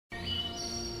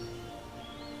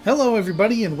Hello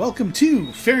everybody and welcome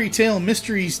to Fairy Tale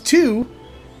Mysteries 2,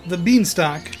 the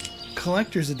Beanstalk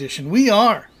Collector's Edition. We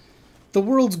are the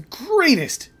world's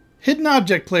greatest hidden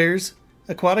object players,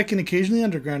 aquatic and occasionally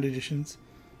underground editions.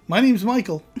 My name's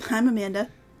Michael. I'm Amanda.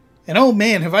 And oh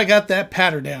man, have I got that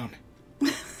patter down.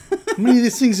 How many of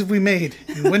these things have we made?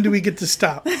 And when do we get to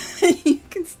stop? You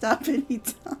can stop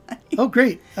anytime. Oh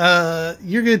great.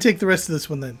 You're going to take the rest of this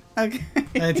one then. Okay.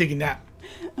 I'm taking a nap.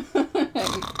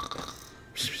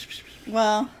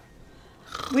 Well,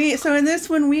 so in this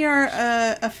one we are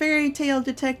a fairy tale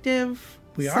detective.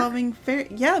 We are? Solving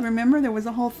yeah, remember there was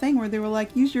a whole thing where they were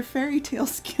like, use your fairy tale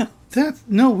skill.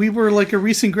 No, we were like a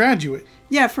recent graduate.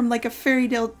 Yeah, from like a fairy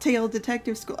tale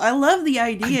detective school. I love the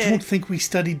idea. I don't think we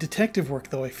studied detective work,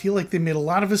 though. I feel like they made a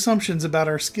lot of assumptions about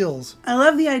our skills. I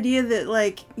love the idea that,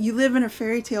 like, you live in a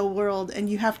fairy tale world and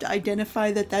you have to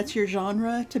identify that that's your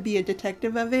genre to be a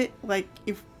detective of it. Like,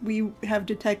 if we have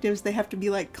detectives, they have to be,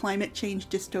 like, climate change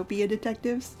dystopia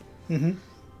detectives. Mm-hmm.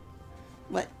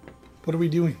 What? What are we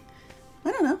doing?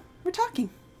 I don't know. We're talking.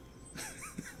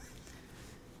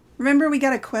 Remember we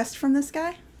got a quest from this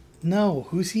guy? No.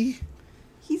 Who's he?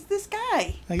 He's this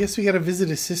guy. I guess we got to visit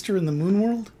his sister in the moon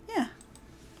world? Yeah.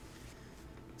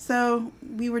 So,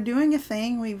 we were doing a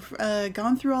thing. We've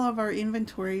gone through all of our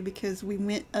inventory because we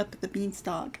went up the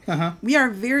Beanstalk. Uh-huh. We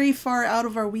are very far out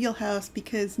of our wheelhouse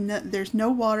because there's no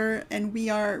water, and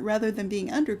we are, rather than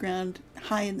being underground,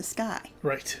 high in the sky.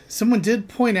 Right. Someone did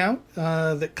point out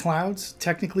that clouds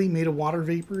technically made of water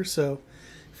vapor, so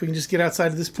if we can just get outside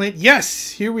of this plant.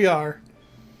 Yes! Here we are.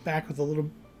 Back with a little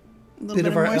bit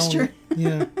of our moisture.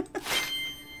 Yeah.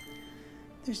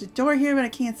 There's a door here, but I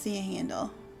can't see a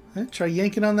handle. Try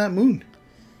yanking on that moon.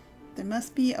 There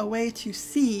must be a way to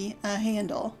see a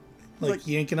handle. Like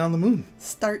yanking on the moon.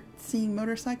 Start seeing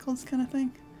motorcycles kind of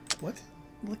thing. What?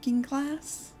 Looking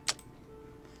glass.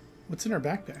 What's in our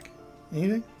backpack?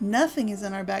 Anything? Nothing is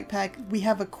in our backpack. We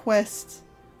have a quest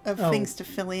of things to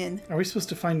fill in. Are we supposed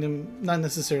to find them, not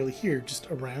necessarily here, just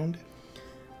around?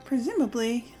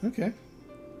 Presumably. Okay.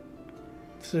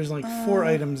 So there's like 4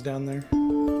 items down there.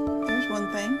 There's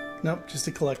one thing. Nope, just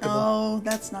a collectible. Oh,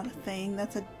 that's not a thing.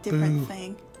 That's a different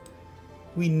thing.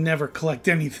 We never collect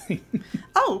anything.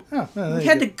 Oh, well, we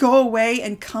had to go away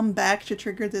and come back to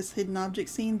trigger this hidden object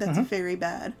scene. That's very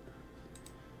bad.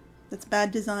 That's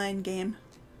bad design, game.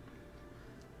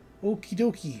 Okie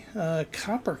dokie.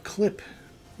 Copper clip.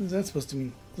 What is that supposed to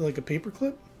mean? Is it like a paper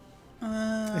clip?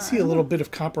 I see a little bit of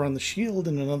copper on the shield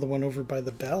and another one over by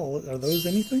the bell. Are those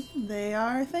anything? They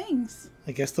are things.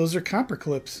 I guess those are copper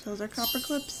clips. Those are copper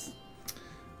clips.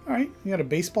 Alright, you got a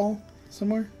baseball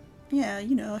somewhere? Yeah,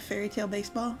 you know, a fairy tale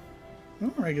baseball.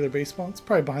 Oh, a regular baseball. It's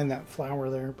probably behind that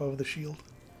flower there above the shield.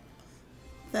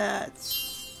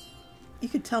 That's... You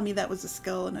could tell me that was a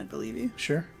skull and I'd believe you.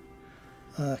 Sure.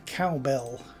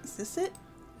 Cowbell. Is this it?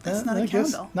 That's not a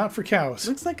cowbell. Not for cows.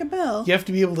 Looks like a bell. You have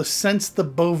to be able to sense the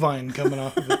bovine coming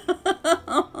off of it.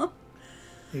 A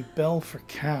bell for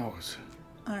cows.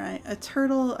 Alright, a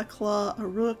turtle, a claw, a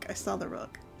rook. I saw the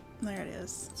rook. There it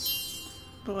is.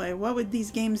 Boy, what would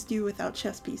these games do without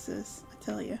chess pieces? I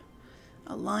tell you.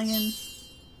 A lion.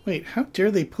 Wait, how dare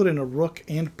they put in a rook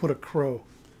and put a crow?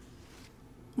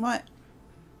 What?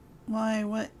 Why,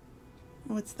 what?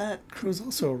 What's that? Crow's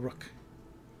also a rook.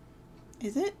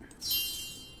 Is it?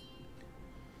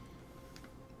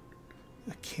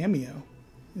 A cameo.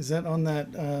 Is that on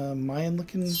that Mayan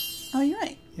looking? Oh, you're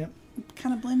right. Yep. It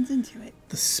kind of blends into it.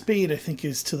 The spade, I think,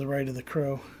 is to the right of the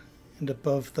crow and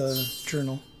above the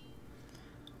journal.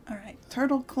 Alright.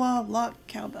 Turtle, claw, lock,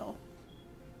 cowbell.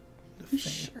 You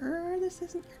sure this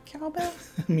isn't your cowbell?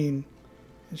 I mean,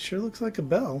 it sure looks like a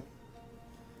bell.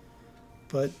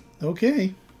 But,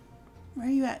 okay. Where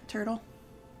are you at, turtle?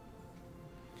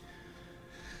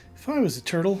 If I was a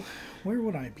turtle, where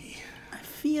would I be? I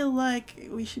feel like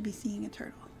we should be seeing a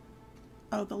turtle.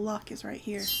 Oh, the lock is right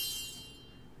here.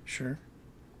 Sure.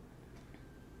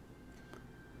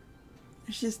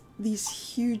 There's just these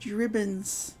huge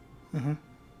ribbons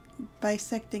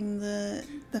bisecting the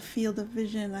field of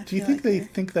vision. Do you think they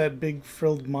think that big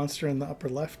frilled monster in the upper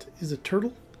left is a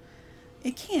turtle?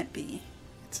 It can't be.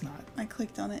 It's not. I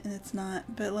clicked on it and it's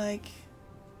not. But like,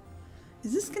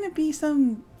 is this going to be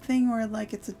some thing where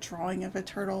like it's a drawing of a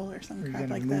turtle or some crap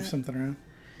like that? Move something around.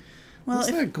 Well,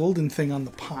 what's that golden thing on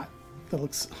the pot that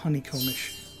looks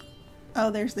honeycombish? Oh,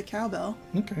 there's the cowbell.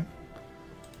 Okay.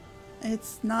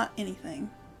 It's not anything.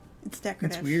 It's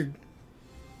decorative. It's weird.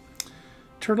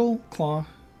 Turtle, claw,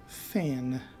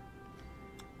 fan.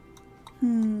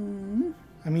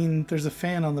 I mean, there's a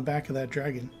fan on the back of that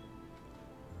dragon.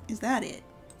 Is that it?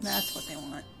 That's what they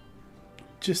want.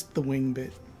 Just the wing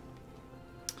bit.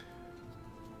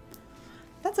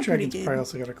 a pretty Dragon's good. probably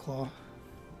also got a claw.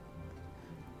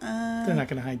 They're not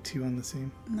going to hide two on the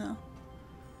same. No.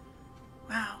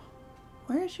 Wow.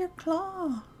 Where's your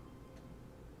claw?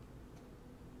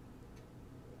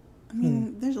 I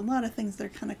mean, there's a lot of things that are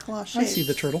kind of claw-shaped. I see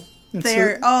the turtle.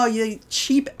 Oh, you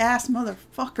cheap-ass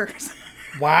motherfuckers.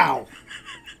 Wow.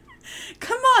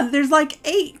 Come on, there's like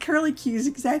 8 curlicues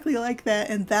exactly like that,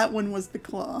 and that one was the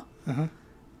claw. Uh-huh.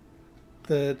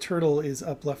 The turtle is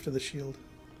up left of the shield,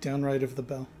 down right of the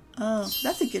bell. Oh,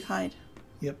 that's a good hide.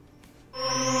 Yep.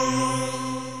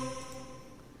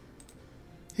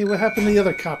 Hey, what happened to the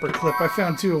other copper clip? I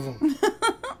found 2 of them.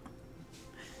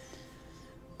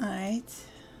 Alright.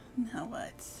 Now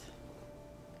what?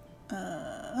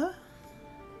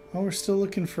 Well, we're still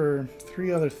looking for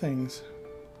 3 other things.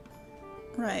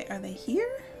 Right, are they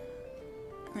here?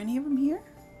 Are any of them here?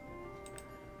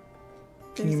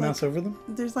 Can you mouse over them?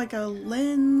 There's like a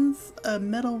lens, a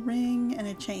metal ring, and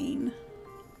a chain.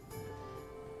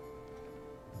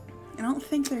 I don't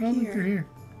think they're Oh, here. look, they're here.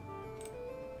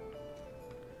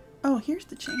 Oh, here's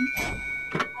the chain.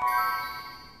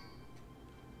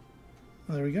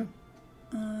 Oh, there we go.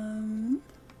 A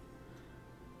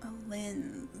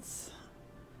lens.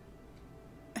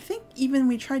 I think even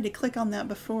we tried to click on that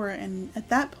before, and at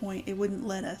that point it wouldn't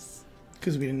let us.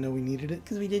 Because we didn't know we needed it.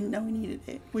 Because we didn't know we needed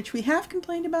it. Which we have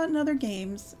complained about in other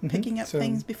games, picking up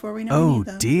things before we know we need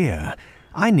them. Oh dear,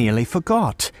 I nearly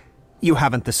forgot. You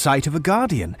haven't the sight of a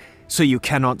guardian, so you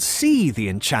cannot see the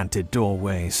enchanted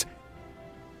doorways.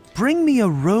 Bring me a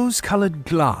rose-colored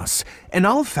glass, and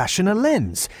I'll fashion a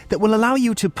lens that will allow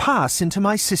you to pass into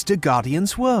my sister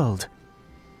guardian's world.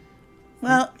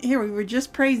 Well, here we were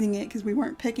just praising it because we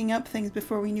weren't picking up things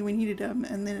before we knew we needed them,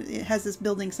 and then it has us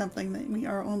building something that we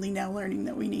are only now learning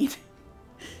that we need.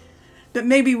 But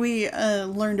maybe we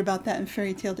learned about that in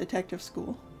Fairy Tale Detective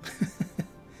School.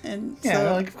 And Yeah,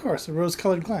 so, like, of course, a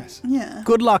rose-colored glass. yeah.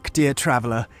 Good luck, dear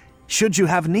traveler. Should you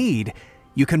have need,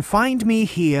 you can find me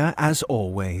here as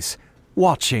always,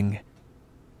 watching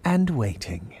and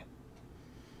waiting.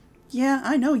 Yeah,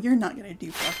 I know you're not going to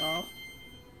do fuck all.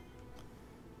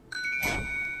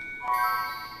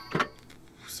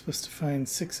 We're supposed to find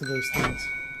 6 of those things.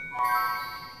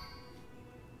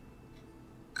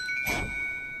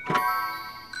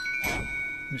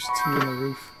 There's 2 in the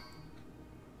roof.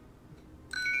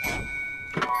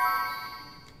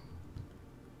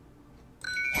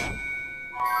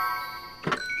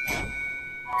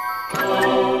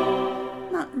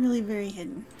 Not really very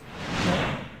hidden.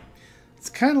 It's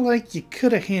kind of like you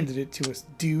could have handed it to us,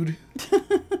 dude.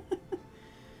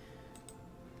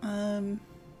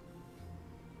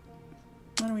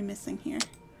 What are we missing here?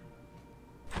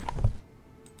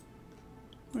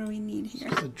 What do we need here?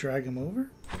 To drag them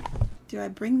over? Do I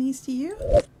bring these to you?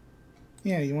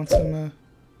 Yeah, you want some,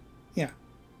 yeah.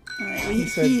 Alright,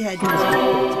 said he had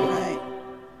right.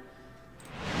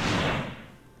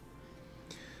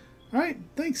 Alright,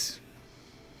 thanks.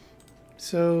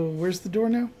 So, where's the door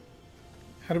now?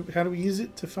 How do we use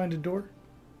it to find a door?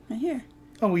 Right here.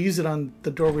 Oh, we use it on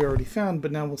the door we already found,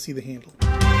 but now we'll see the handle.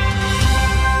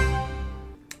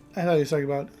 I thought you were talking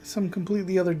about some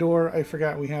completely other door. I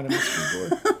forgot we had a mystery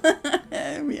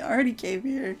door. We already came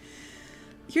here.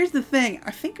 Here's the thing.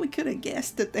 I think we could have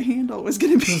guessed that the handle was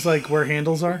going to be... It's like where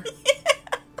handles are?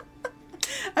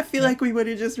 I feel like we would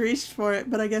have just reached for it,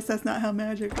 but I guess that's not how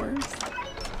magic works.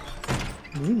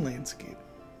 Moon landscape.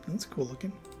 That's cool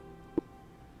looking.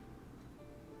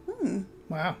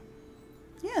 Wow.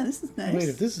 Yeah, this is nice. Wait,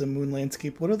 if this is a moon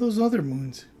landscape, what are those other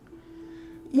moons?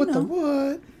 What the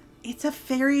what? It's a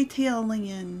fairy tale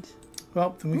land.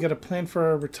 Well, then we got a plan for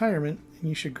our retirement, and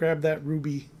you should grab that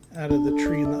ruby out of the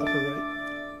tree in the upper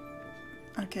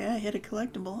right. Okay, I hit a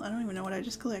collectible. I don't even know what I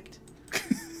just clicked.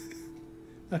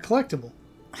 A collectible.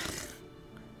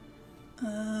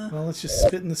 Well, let's just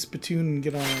spit in the spittoon and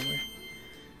get on our way.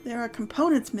 There are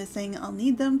components missing. I'll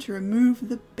need them to remove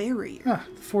the barrier. Ah,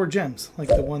 the 4 gems, like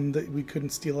the one that we couldn't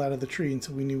steal out of the tree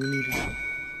until we knew we needed it.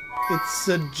 It's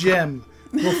a gem.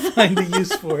 We'll find a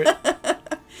use for it.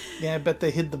 Yeah, I bet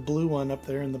they hid the blue one up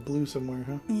there in the blue somewhere,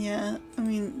 huh? Yeah, I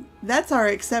mean, that's our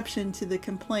exception to the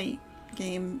complaint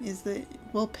game, is that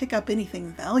we'll pick up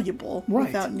anything valuable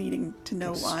without needing to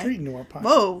know why. Straight into our pocket.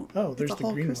 Whoa! Oh, there's it's a the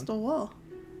whole green crystal wall.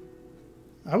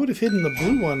 I would have hidden the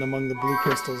blue one among the blue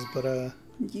crystals, but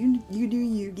You do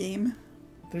you, game.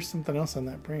 there's something else on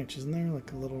that branch, isn't there?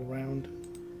 Like a little round.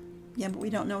 Yeah, but we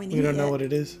don't know we need it We don't know yet. what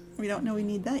it is. We don't know we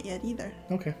need that yet either.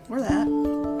 Okay. Or that.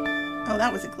 Oh,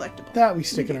 that was a collectible. That we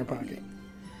stick in our pocket.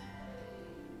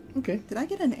 Okay. Did I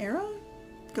get an arrow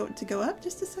to go up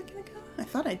just a second ago? I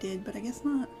thought I did, but I guess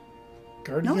not.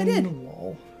 Guardian No, I did.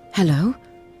 wall. Hello?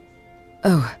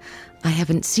 Oh, I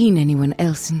haven't seen anyone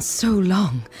else in so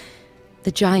long.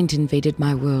 The giant invaded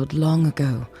my world long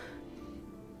ago.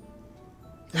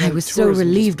 I was so tourism just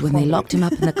relieved when they plummeted. locked him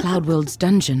up in the Cloud World's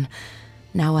dungeon.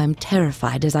 Now I'm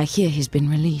terrified as I hear he's been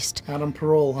released. Out on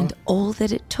parole, huh? And all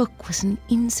that it took was an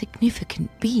insignificant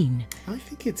bean. I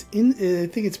think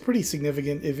it's pretty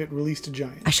significant if it released a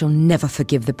giant. I shall never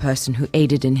forgive the person who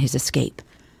aided in his escape.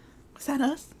 Was that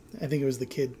us? I think it was the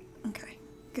kid. Okay,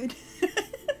 good.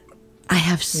 I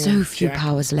have so few Jack.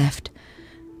 powers left.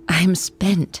 I am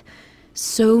spent.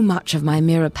 So much of my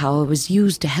mirror power was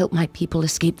used to help my people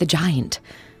escape the giant.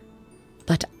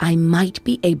 But I might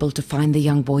be able to find the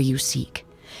young boy you seek.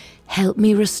 Help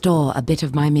me restore a bit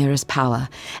of my mirror's power,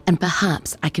 and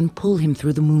perhaps I can pull him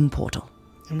through the moon portal.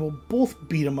 And we'll both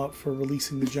beat him up for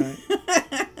releasing the giant.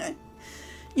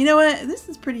 You know what? This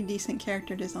is pretty decent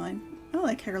character design. I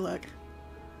like her look.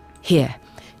 Here,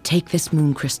 take this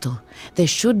moon crystal. There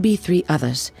should be 3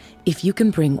 others. If you can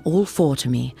bring all 4 to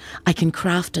me, I can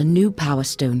craft a new power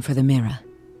stone for the mirror.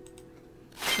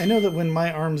 I know that when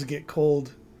my arms get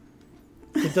cold,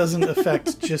 it doesn't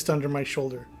affect just under my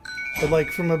shoulder. But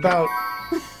like from about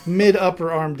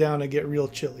mid-upper arm down, I get real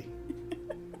chilly.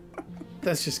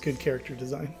 That's just good character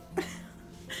design.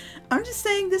 I'm just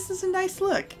saying this is a nice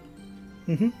look.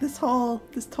 Mm-hmm.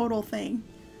 This total thing.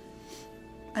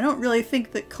 I don't really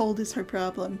think that cold is her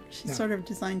problem. She's No. sort of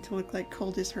designed to look like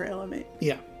cold is her element.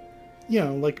 Yeah. You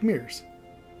know, like mirrors.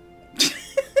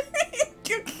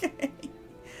 Okay.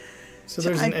 So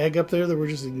there's an egg up there that we're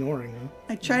just ignoring, huh?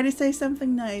 I try to say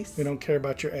something nice. We don't care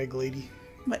about your egg, lady.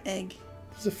 What egg?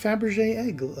 There's a Fabergé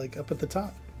egg, like, up at the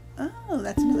top. Oh,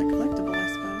 that's another collectible, I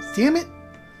suppose. Damn it!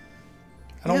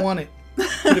 I don't Yep. want it.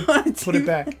 Put it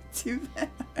back. Too bad.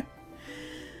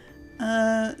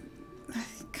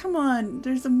 Come on.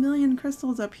 There's a million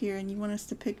crystals up here, and you want us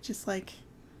to pick just like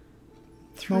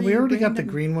 3 Well, we already got the random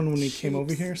green one when we came over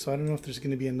shapes? here, so I don't know if there's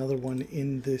going to be another one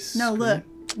in this No, screen. look.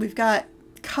 We've got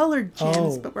colored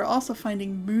gems, Oh. but we're also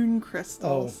finding moon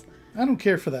crystals. I don't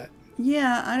care for that.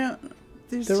 Yeah, I don't...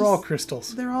 They're all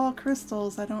crystals. They're all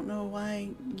crystals. I don't know why.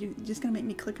 You're just going to make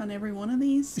me click on every one of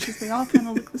these? Because they all kind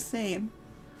of look the same.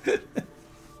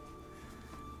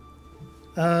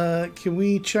 Can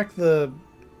we check the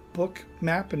book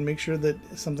map and make sure that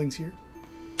something's here?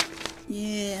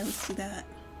 Yeah, let's do that.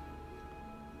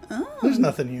 Oh, There's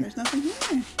nothing here. There's nothing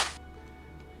here.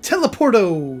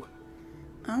 Teleporto!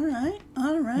 Alright.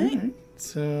 Alright.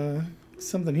 It's,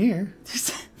 something here.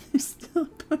 There's still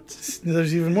a bunch of...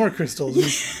 There's even more crystals.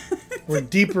 We're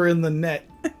deeper in the net.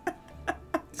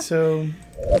 So,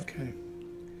 okay.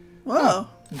 Whoa.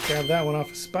 We'll grab that one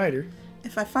off a spider.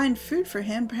 If I find food for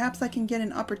him, perhaps I can get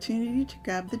an opportunity to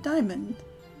grab the diamond.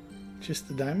 Just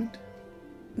the diamond?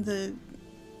 The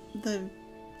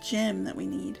gem that we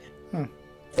need. Huh.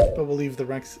 But we'll leave the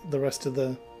rest of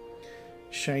the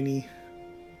shiny...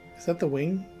 Is that the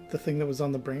wing? The thing that was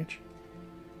on the branch?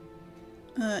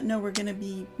 No, we're gonna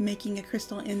be making a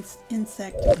crystal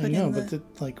insect to put I know, in the...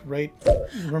 but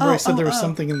remember I said there was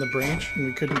something in the branch and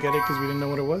we couldn't get it because we didn't know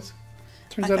what it was?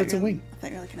 Turns out it's a wing. I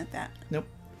thought you were looking at that. Nope.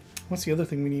 What's the other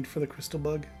thing we need for the crystal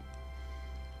bug?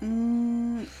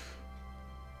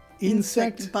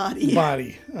 Insect body.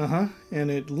 Body. Uh-huh. And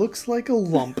it looks like a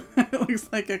lump. It looks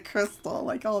like a crystal,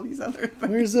 like all these other things.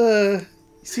 Where's a...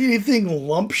 See anything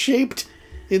lump-shaped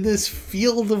in this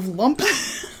field of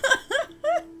lumps?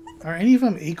 Are any of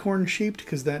them acorn-shaped?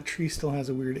 Because that tree still has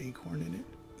a weird acorn in it.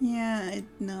 Yeah,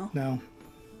 no. No.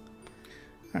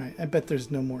 Alright, I bet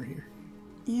there's no more here.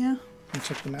 Yeah. Let me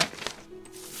check the map.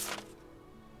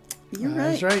 You're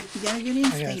right. That's right. You got a good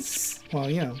instinct. Well,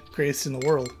 you know, greatest in the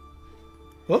world.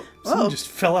 Whoop! Whoa. Someone just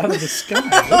fell out of the sky.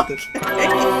 What the...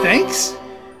 Thanks?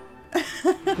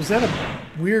 Was that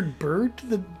a weird bird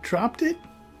that dropped it?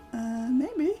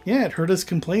 Maybe. Yeah, it heard us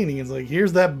complaining. It's like,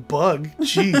 here's that bug.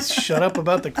 Jeez, shut up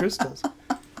about the crystals.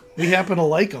 We happen to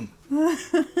like them.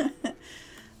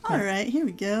 Alright, here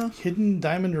we go. Hidden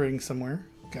diamond ring somewhere.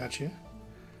 Gotcha.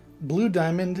 Blue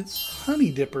diamond,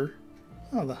 honey dipper.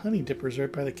 Oh, the honey dipper's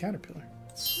right by the caterpillar.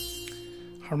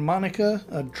 Harmonica,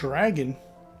 a dragon.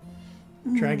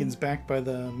 Dragon's backed by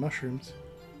the mushrooms.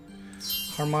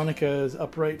 Harmonica is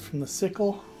upright from the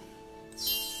sickle.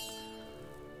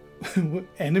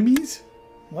 Enemies?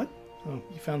 What? Oh,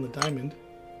 you found the diamond.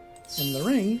 And the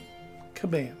ring,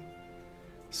 kabam.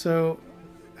 So,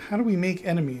 how do we make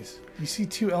enemies? You see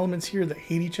 2 elements here that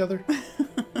hate each other?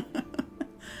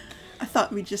 I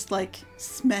thought we just like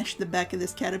smashed the back of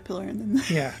this caterpillar and then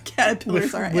the Yeah.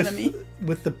 caterpillar's our enemy.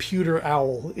 With the pewter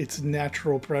owl, its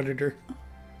natural predator.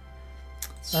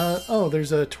 Oh,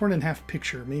 there's a torn in half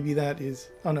picture. Maybe that is...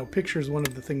 Oh no, picture is one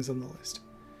of the things on the list.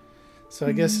 So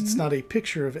I guess it's not a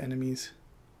picture of enemies.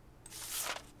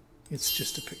 It's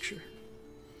just a picture.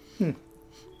 A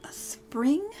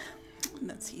spring?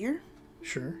 That's here.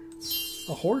 Sure.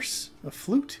 A horse, a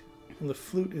flute. Well, the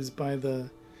flute is by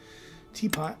the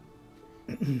teapot.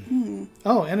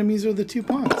 Oh, enemies are the two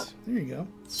pawns. There you go.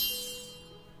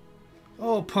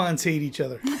 Oh, pawns hate each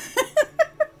other.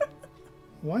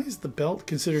 Why is the belt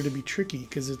considered to be tricky?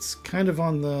 Because it's kind of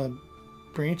on the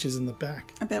branches in the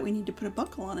back. I bet we need to put a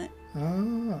buckle on it.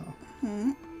 Oh.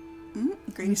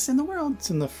 Greatest in the world. It's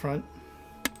in the front.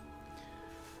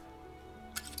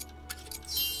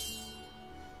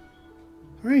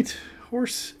 Alright,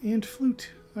 horse and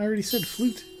flute. I already said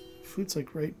flute. Flute's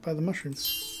like right by the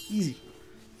mushrooms. Easy.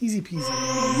 Easy peasy.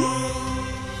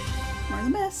 More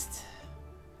the best.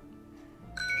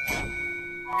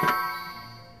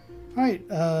 Alright,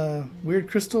 weird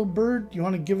crystal bird, you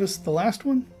want to give us the last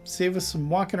one? Save us some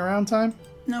walking around time?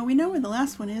 No, we know where the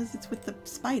last one is. It's with the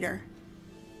spider.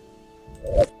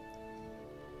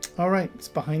 Alright, it's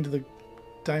behind the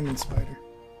diamond spider.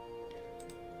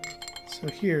 So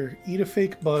here, eat a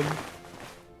fake bug. I'm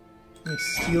gonna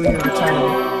steal your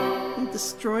baton. We'll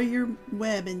destroy your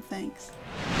web in thanks.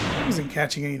 I wasn't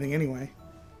catching anything anyway.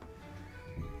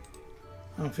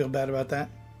 I don't feel bad about that.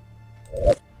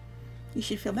 You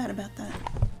should feel bad about that.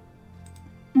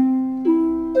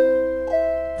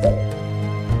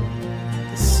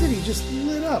 The city just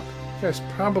lit up. You guys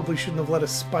probably shouldn't have let a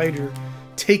spider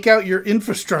take out your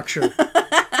infrastructure. What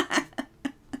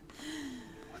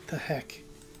the heck?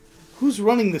 Who's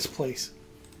running this place?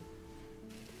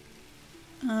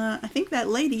 I think that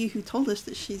lady who told us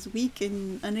that she's weak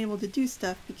and unable to do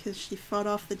stuff because she fought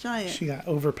off the giant. She got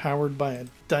overpowered by a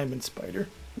diamond spider.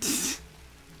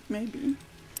 Maybe.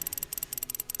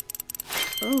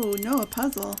 Oh, no, a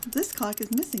puzzle. This clock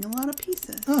is missing a lot of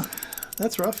pieces. Oh,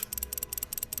 that's rough.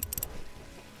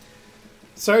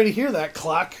 Sorry to hear that,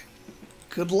 clock.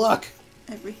 Good luck.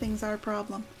 Everything's our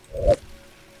problem.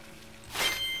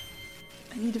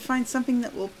 I need to find something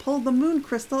that will pull the moon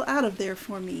crystal out of there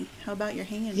for me. How about your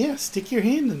hand? Yeah, stick your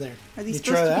hand in there. Are these You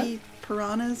try supposed to that? be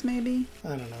piranhas, maybe? I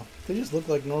don't know. They just look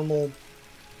like normal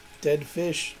dead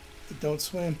fish that don't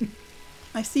swim.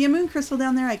 I see a moon crystal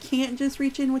down there. I can't just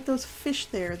reach in with those fish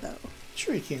there, though.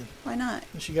 Sure you can. Why not?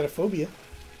 Unless you got a phobia.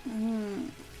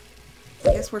 I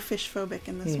guess we're fish phobic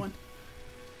in this one.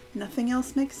 Nothing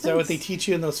else makes sense. Is that what they teach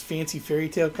you in those fancy fairy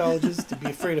tale colleges? To be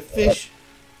afraid of fish?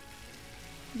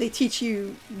 They teach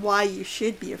you why you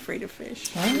should be afraid of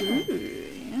fish. Oh. Ooh,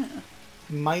 yeah.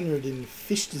 Minored in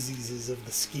fish diseases of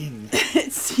the skin.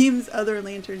 It seems other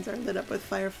lanterns are lit up with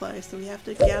fireflies, so we have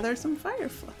to gather some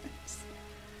fireflies.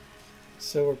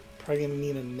 So we're probably going to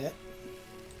need a net.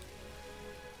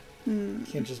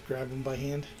 Can't just grab them by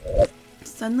hand.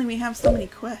 Suddenly we have so many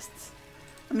quests.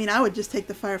 I mean, I would just take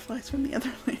the fireflies from the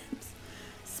other lamps.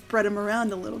 Spread them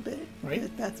around a little bit. Right.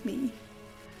 But that's me.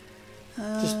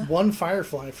 Just one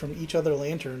firefly from each other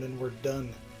lantern and we're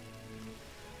done.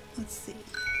 Let's see.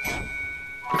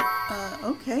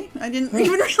 Okay. I didn't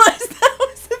even realize that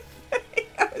was a thing.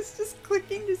 I was just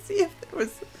clicking to see if there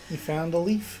was... You found a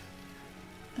leaf.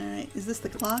 Alright, is this the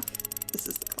clock? This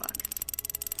is the clock.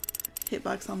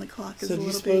 Hitbox on the clock is So a do you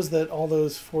little suppose big. that all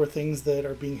those 4 things that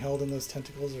are being held in those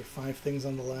tentacles or 5 things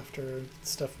on the left are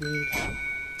stuff we need?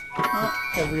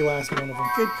 Every last one of them.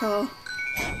 Good call.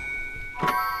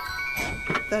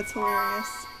 That's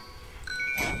hilarious.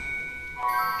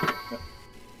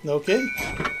 Okay.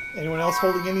 Anyone else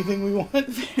holding anything we want?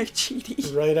 Very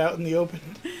cheaty. Right out in the open.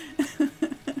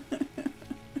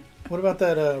 What about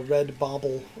that red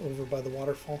bauble over by the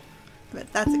waterfall?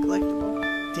 But that's a collectible.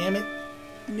 Damn it.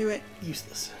 I knew it.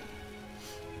 Useless.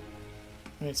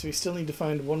 Alright, so we still need to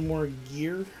find one more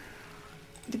gear.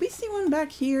 Did we see one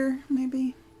back here,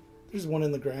 maybe? There's one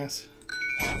in the grass.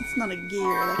 It's not a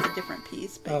gear, that's a different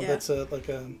piece, but Oh, yeah. that's like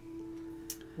a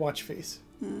watch face.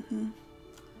 Mm-hmm.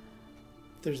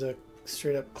 There's a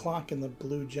straight up clock and the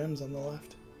blue gems on the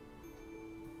left.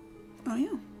 Oh,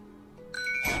 yeah.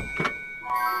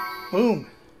 Boom!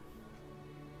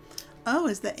 Oh,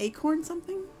 is the acorn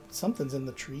something? Something's in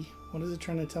the tree. What is it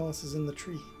trying to tell us is in the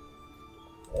tree?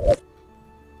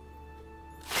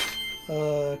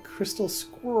 Crystal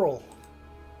squirrel.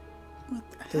 What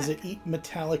the Does heck? it eat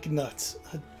metallic nuts?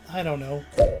 I don't know.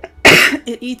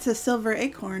 It eats a silver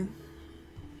acorn.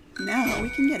 Now we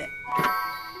can get it.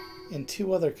 And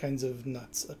 2 other kinds of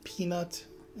nuts. A peanut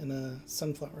and a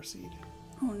sunflower seed.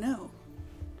 Oh no.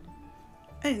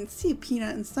 I didn't see a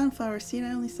peanut and sunflower seed,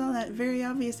 I only saw that very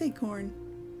obvious acorn.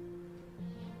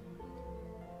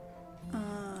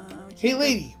 Hey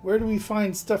lady, where do we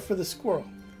find stuff for the squirrel?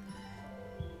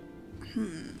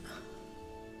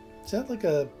 Is that like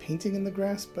a painting in the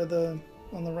grass by the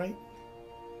on the right?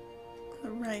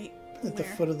 Right. At the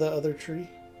foot of the other tree?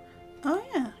 Oh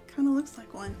yeah, kind of looks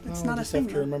like one. It's not a thing. I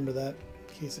just have to remember that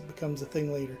in case it becomes a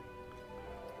thing later.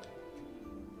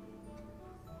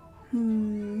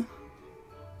 No.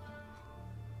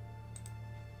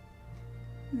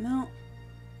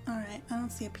 Alright, I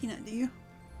don't see a peanut, do you?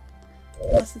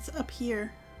 Unless it's up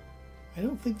here. I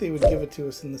don't think they would give it to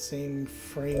us in the same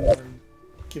frame we're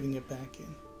giving it back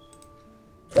in.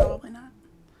 Probably not.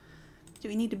 Do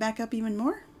we need to back up even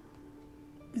more?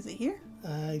 Is it here?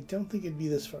 I don't think it'd be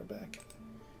this far back.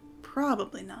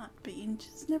 Probably not, but you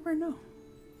just never know.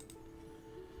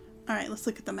 Alright, let's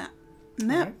look at the map.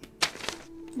 Map? Right.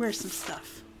 Where's some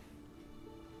stuff?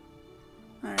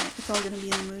 Alright, it's all going to be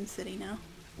in the Moon City now.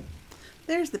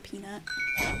 There's the peanut.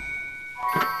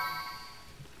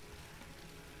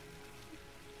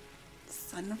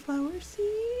 Sunflower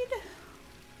seed?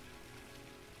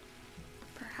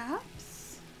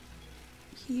 Perhaps?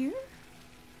 Here?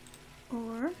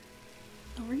 Or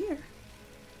over here?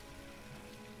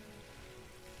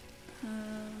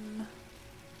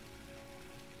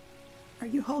 Are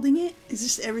you holding it? Is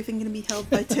just everything going to be held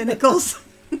by tentacles?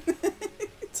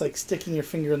 It's like sticking your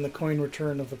finger in the coin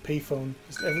return of a payphone.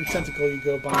 Just every tentacle you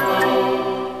go by.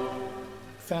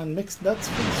 Found mixed nuts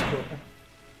for the squirrel.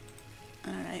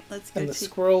 Alright, let's go. And the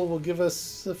squirrel will give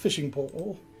us a fishing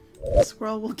pole. The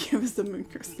squirrel will give us the moon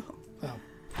crystal. Oh,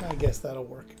 I guess that'll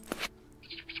work.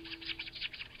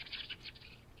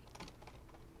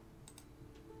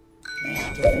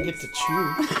 Man, don't forget to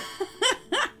chew.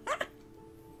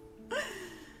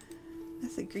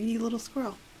 That's a greedy little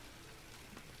squirrel.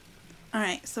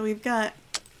 Alright, so we've got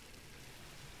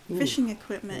fishing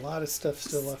equipment. A lot of stuff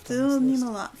still left on Still this need list. a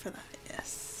lot for that,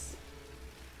 yes.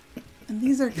 And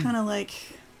these are kind of like,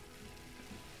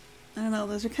 I don't know,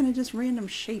 those are kind of just random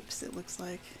shapes, it looks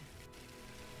like.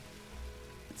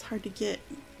 It's hard to get,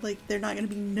 like, they're not going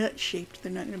to be nut-shaped.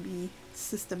 They're not going to be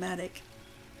systematic.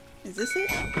 Is this it?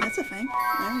 That's a thing.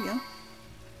 There we go.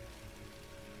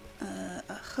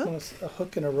 A hook? A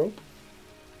hook and a rope?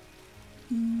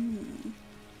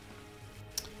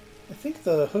 I think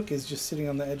the hook is just sitting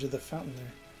on the edge of the fountain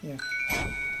there. Yeah.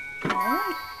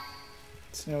 Alright.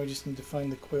 So now we just need to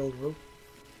find the coiled rope.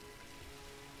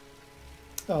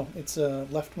 Oh, it's a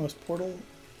leftmost portal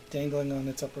dangling on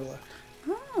its upper left.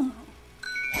 Oh.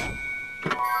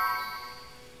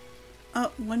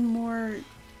 Oh, one more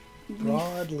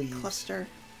broad leaves cluster.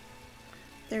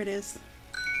 There it is.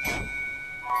 So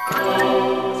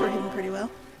we're hitting pretty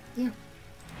well. Yeah.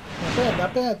 Not bad,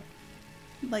 not bad.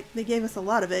 Like, they gave us a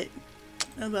lot of it.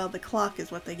 Well, the clock is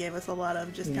what they gave us a lot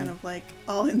of, just kind of like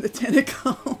all in the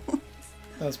tentacles.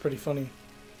 That was pretty funny.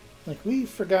 Like, we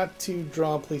forgot to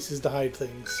draw places to hide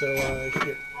things, so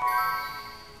here.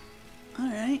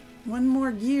 Alright, one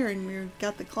more gear and we've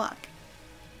got the clock.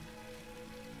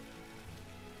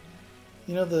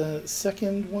 You know, the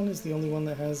second one is the only one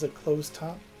that has a closed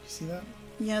top. You see that?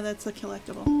 Yeah, that's a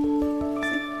collectible.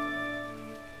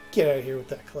 Get out of here with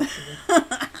that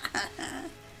collectible.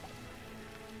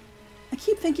 I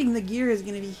keep thinking the gear is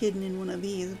going to be hidden in one of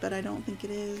these, but I don't think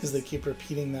it is. Because they keep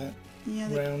repeating that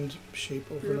round shape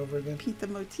over and over again. Repeat the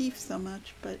motif so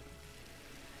much, but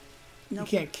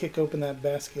nope. You can't kick open that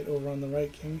basket over on the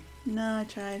right, can you? No, I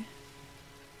tried.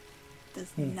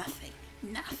 There's nothing.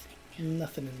 Nothing.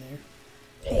 Nothing in there.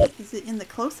 Hey, is it in the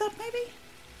close-up, maybe?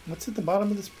 What's at the bottom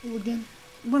of this pool again?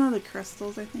 One of the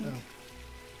crystals, I think. Oh.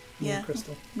 Moon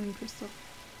crystal. Moon crystal.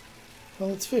 Well,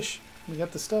 let's fish. We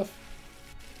got the stuff.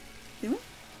 Do we?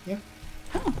 Yeah.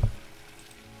 Oh.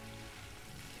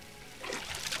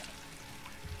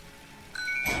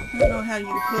 I don't know how you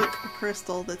hook a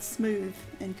crystal that's smooth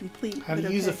and complete. How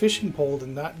to use a fishing pole to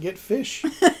not get fish.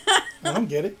 I don't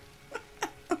get it.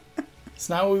 It's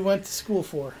not what we went to school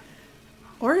for.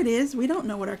 Or it is. We don't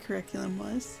know what our curriculum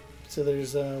was. So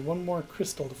there's one more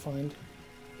crystal to find.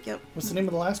 Yep. What's the name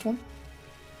of the last one?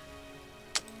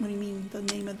 What do you mean, the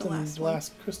name of the last one? The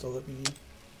last crystal that we need.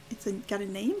 It's got a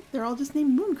name? They're all just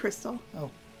named Moon Crystal. Oh.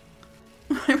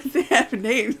 Why would they have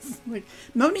names? Like,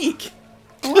 Monique.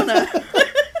 Alana.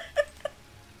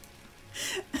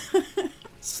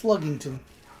 Sluggington.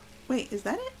 Wait, is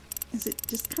that it? Is it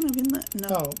just kind of in the...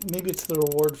 No. Oh, maybe it's the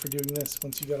reward for doing this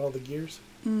once you got all the gears.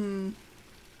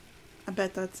 I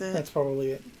bet that's it. That's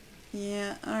probably it.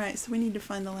 Yeah, alright, so we need to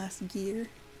find the last gear.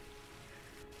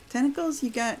 Tentacles, you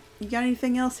got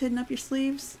anything else hidden up your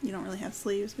sleeves? You don't really have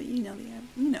sleeves, but you know what I mean.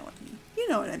 You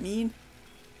know what I mean.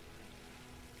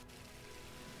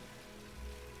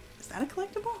 Is that a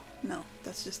collectible? No,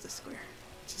 that's just a square.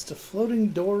 Just a floating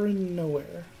door in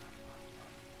nowhere.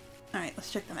 Alright,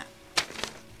 let's check the map.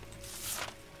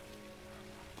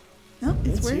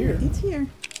 It's here. It's here.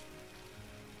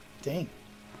 Dang.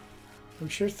 Are we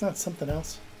sure it's not something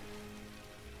else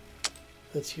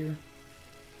that's here?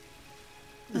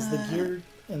 Is the gear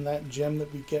and that gem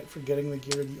that we get for getting the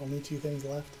gear the only two things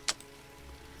left?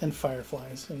 And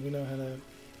fireflies, and we know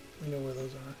where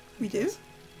those are. We do?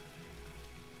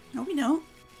 No, we don't.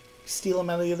 Steal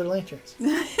them out of the other lanterns.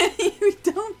 We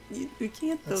don't. We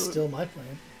can't, though. That's still my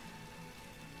plan.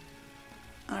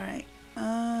 Alright.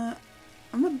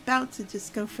 I'm about to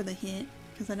just go for the hint,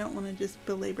 because I don't want to just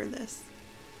belabor this.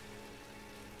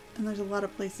 And there's a lot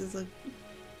of places a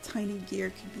tiny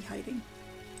gear could be hiding.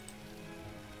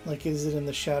 Like, is it in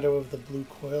the shadow of the blue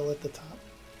coil at the top?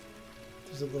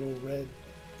 There's a little red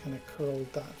kind of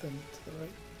curled dot thing to the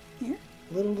right. Here?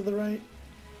 A little to the right.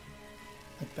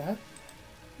 Like that?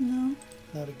 No.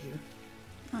 Not a gear.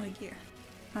 Not a gear.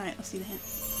 Alright, let's see the hint.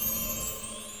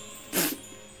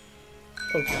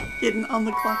 Okay. Hidden on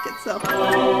the clock itself. I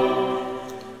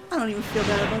don't even feel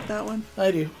bad about that one. I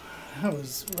do. That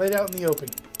was right out in the open.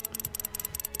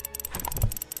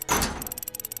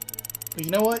 But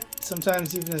you know what?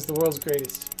 Sometimes even as the world's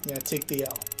greatest, you gotta take the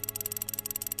L.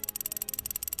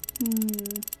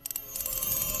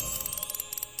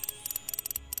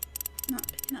 Not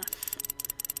big enough.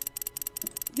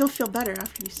 You'll feel better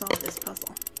after you solve this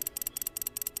puzzle.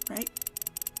 Right?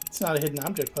 It's not a hidden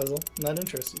object puzzle. I'm not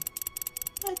interested.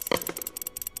 What?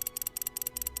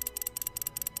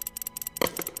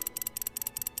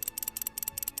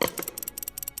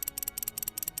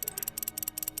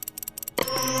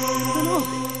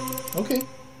 Okay.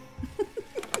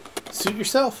 Suit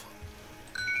yourself.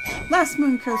 Last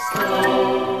moon crystal.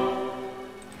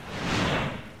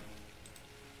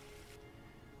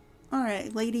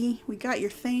 Alright, lady, we got your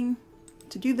thing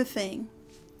to do the thing.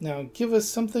 Now give us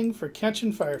something for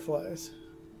catching fireflies.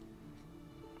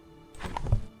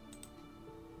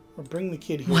 Or bring the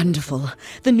kid here. Wonderful.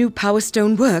 The new power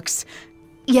stone works.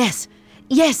 Yes.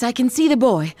 Yes, I can see the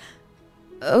boy.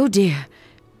 Oh dear.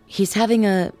 He's having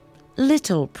a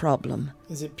little problem.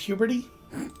 Is it puberty?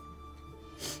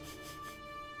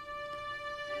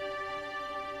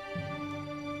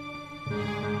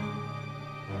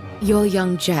 Your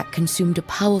young Jack consumed a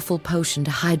powerful potion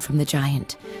to hide from the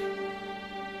giant.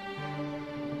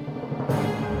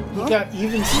 He got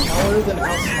even smaller than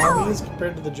how small he is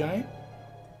compared to the giant?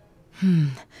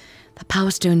 The power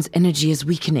stone's energy is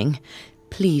weakening.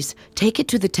 Please, take it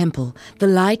to the temple. The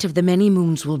light of the many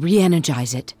moons will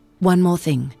re-energize it. One more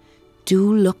thing.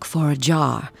 Do look for a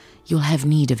jar. You'll have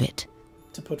need of it.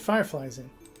 To put fireflies in.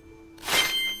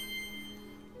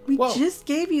 We Whoa. just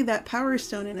gave you that power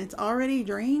stone and it's already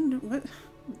drained? What?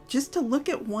 Just to look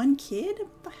at one kid?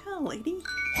 What the hell, lady?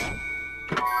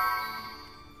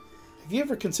 Have you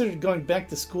ever considered going back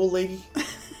to school, lady?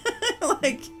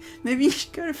 Like, maybe you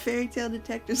should go to Fairy Tale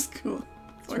Detective School.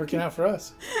 It's working out for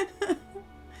us.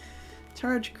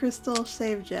 Charge Crystal,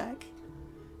 save Jack.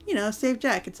 You know, save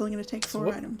Jack. It's only going to take 4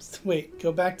 items. Wait,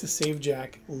 go back to save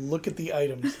Jack. Look at the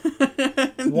items.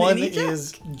 Mini One Jack.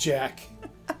 is Jack.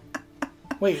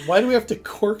 Wait, why do we have to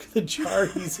cork the jar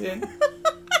he's in?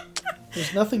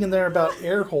 There's nothing in there about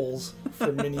air holes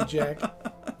for Mini Jack.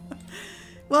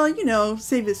 Well, you know,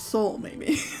 save his soul,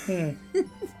 maybe.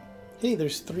 Hey,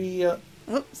 there's 3...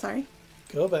 Oh, sorry.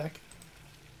 Go back.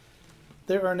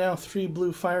 There are now 3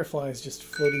 blue fireflies just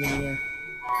floating in the air.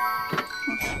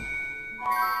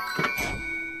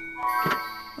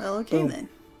 Well, okay Boom. then.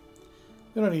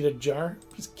 We don't need a jar.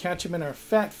 Just catch them in our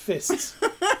fat fists.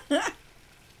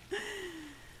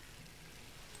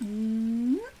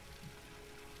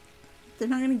 They're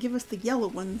not going to give us the yellow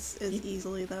ones as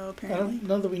easily, though, I apparently. don't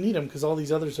know that we need them because all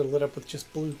these others are lit up with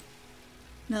just blue.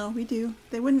 No, we do.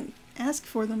 They wouldn't ask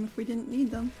for them if we didn't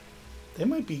need them. They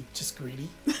might be just greedy.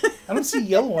 I don't see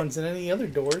yellow ones in any other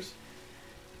doors.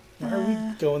 Why are we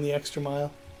going the extra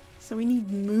mile? So we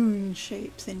need moon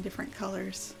shapes in different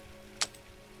colors.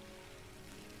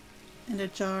 And a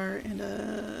jar and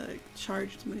a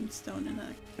charged moonstone and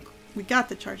a... We got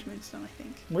the charged moonstone, I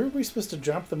think. Where are we supposed to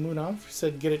drop the moon off? You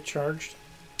said get it charged.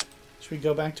 Should we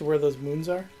go back to where those moons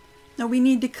are? No, we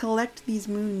need to collect these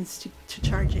moons to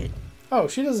charge it. Oh,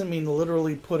 she doesn't mean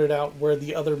literally put it out where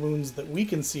the other moons that we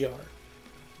can see are.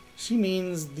 She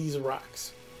means these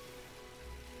rocks.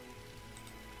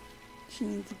 She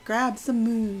needs to grab some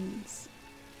moons.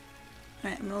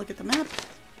 Alright, I'm gonna look at the map.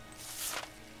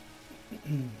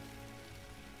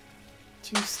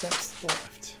 2 steps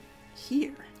left.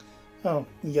 Here. Oh,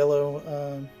 yellow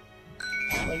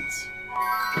lights.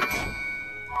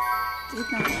 Did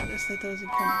not notice that those had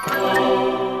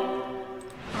come.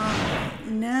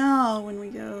 Now when we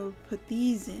go put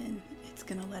these in, it's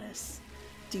gonna let us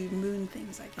do moon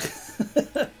things, I guess.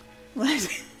 Let's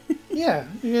Yeah,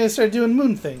 you gotta start doing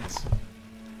moon things.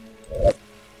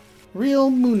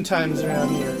 Real moon times around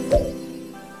here.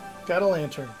 Got a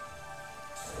lantern.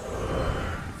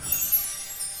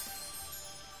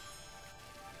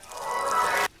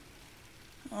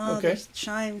 Oh, Okay. there's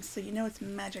chimes, so you know it's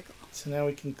magical. So now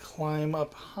we can climb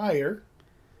up higher.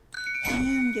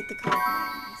 And get the cloud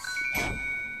rings.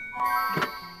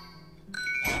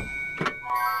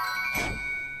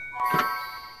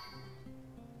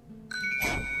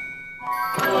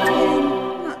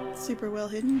 Not super well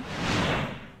hidden.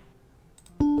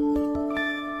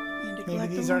 And to Maybe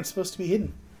collect these them. aren't supposed to be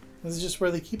hidden. This is just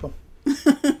where they keep them.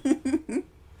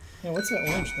 Yeah, what's that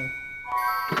orange thing?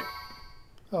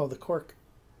 Oh, the cork.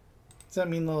 Does that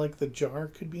mean like the jar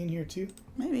could be in here too?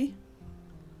 Maybe.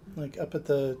 Like up at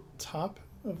the top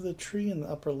of the tree in the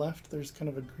upper left, there's kind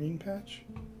of a green patch.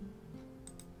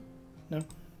 No?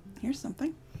 Here's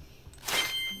something.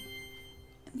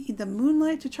 I need the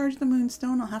moonlight to charge the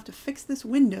moonstone. I'll have to fix this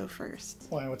window first.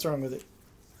 Why? What's wrong with it?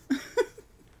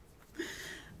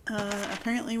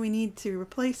 Apparently we need to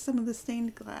replace some of the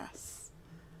stained glass.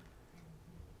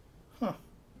 Huh.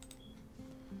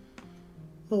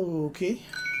 Okay.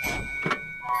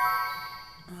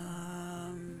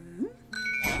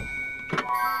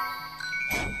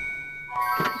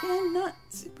 Again, not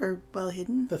super well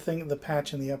hidden. The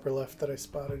patch in the upper left that I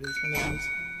spotted is one of these.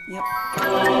 Yep.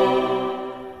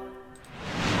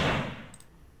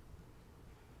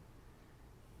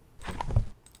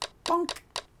 Bonk.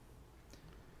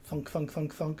 Thunk, thunk,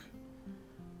 thunk, thunk.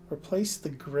 Replace the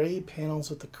gray panels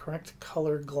with the correct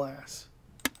color glass.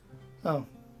 Oh.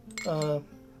 Do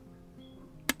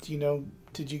you know,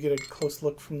 did you get a close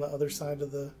look from the other side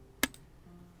of the...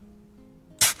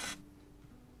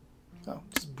 Oh,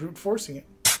 just brute forcing it.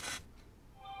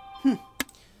 I was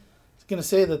gonna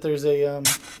say that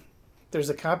there's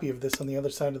a copy of this on the other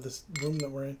side of this room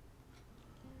that we're in.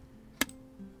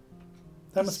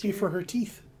 That must be for her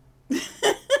teeth.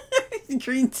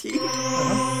 Green tea.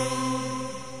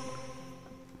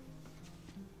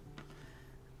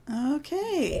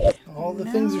 Okay. All the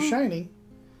things are shining,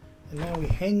 and now we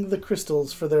hang the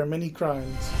crystals for their many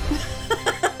crimes.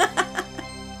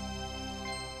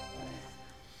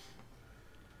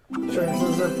 Charge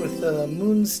those up with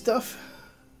moon stuff.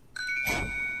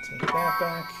 Take that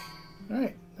back.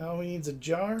 Alright, now we need a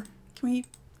jar. Can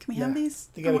we have these?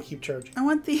 They gotta keep charging. I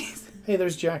want these. Hey,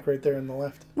 there's Jack right there on the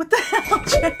left. What the hell,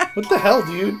 Jack? What the hell,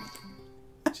 dude?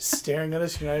 Just staring at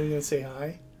us, you're not even gonna say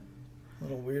hi?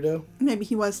 Little weirdo. Maybe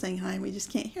he was saying hi and we just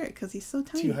can't hear it because he's so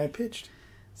tiny. Too high pitched.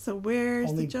 So where's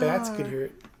Only the jar? bats could hear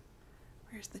it.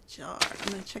 Where's the jar? I'm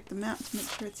going to check the map to make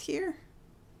sure it's here.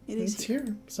 It is It's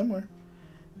here, somewhere.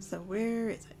 So where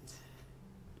is it?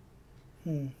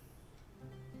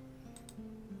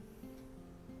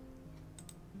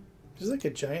 There's like a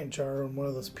giant jar on one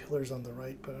of those pillars on the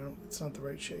right, but it's not the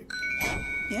right shape.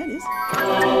 Yeah, it is.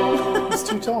 It's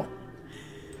too tall.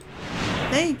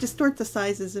 They distort the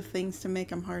sizes of things to make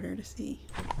them harder to see.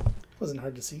 Wasn't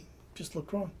hard to see. Just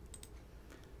looked wrong.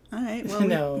 All right, well,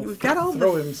 No, we've got all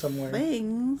throw the him somewhere.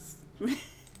 things.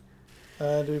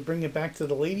 Do we bring it back to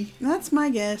the lady? That's my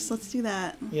guess. Let's do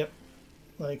that. Yep.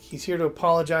 Like, he's here to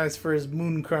apologize for his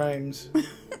moon crimes.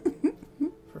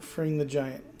 For freeing the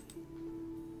giant.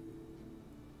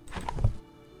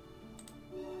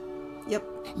 Yep.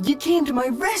 You came to my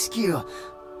rescue!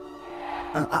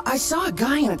 I saw a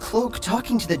guy in a cloak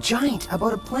talking to the giant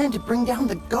about a plan to bring down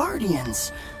the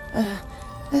Guardians.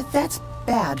 That's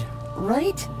bad,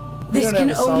 right? This don't can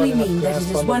have a solid only enough mean that grasp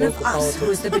it is on the one of local us politics.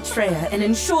 who is the betrayer and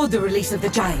ensured the release of the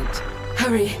giant.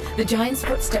 Hurry, the giant's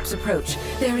footsteps approach.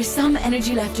 There is some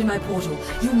energy left in my portal.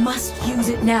 You must use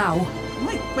it now.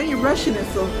 Why are you rushing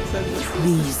us so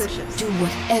Please, suspicious? do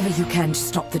whatever you can to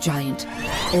stop the giant.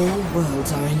 All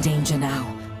worlds are in danger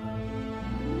now.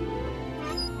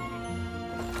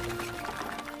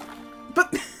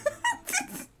 But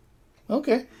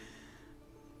Okay.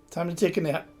 Time to take a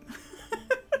nap.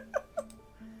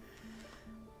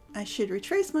 I should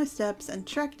retrace my steps and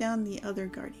track down the other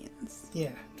Guardians.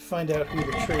 Yeah, find out who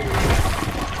the traitor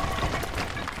is.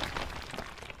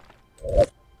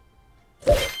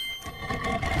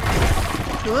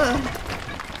 Ugh.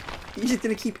 You're just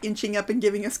gonna keep inching up and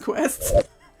giving us quests.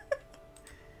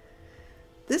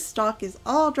 This stalk is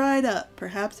all dried up.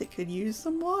 Perhaps it could use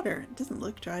some water. It doesn't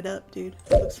look dried up, dude.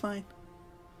 It looks fine.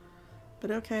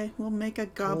 But okay, we'll make a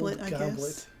goblet, Old I goblet.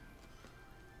 guess.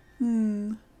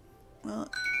 Well,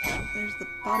 there's the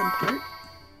bottom part.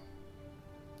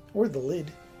 Or the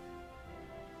lid.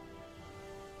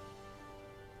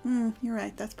 You're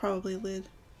right. That's probably a lid.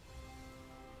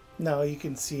 No, you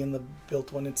can see in the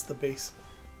built one, it's the base.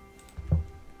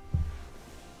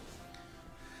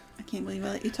 can't believe I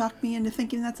let you talk me into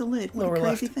thinking that's a lid. What Lower a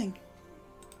crazy left. thing.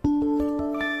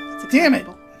 That's Damn it!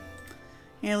 acceptable.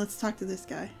 Yeah, let's talk to this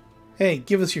guy. Hey,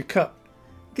 give us your cup.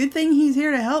 Good thing he's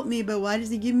here to help me, but why does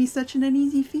he give me such an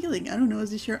uneasy feeling? I don't know,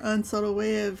 is this your unsubtle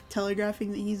way of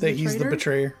telegraphing that he's the traitor? He's the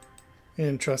betrayer. I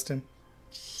didn't trust him.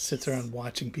 Sits around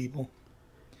watching people.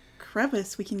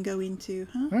 Crevice we can go into,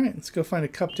 huh? Alright, let's go find a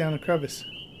cup down a crevice.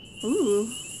 Ooh.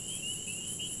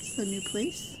 It's a new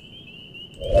place.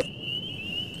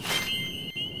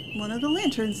 One of the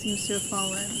lanterns seems to have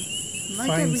fallen. Like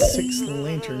Find everything, 6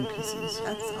 lantern pieces.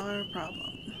 that's our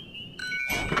problem.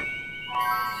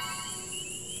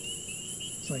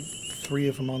 There's like 3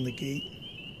 of them on the gate.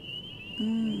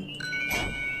 Oops.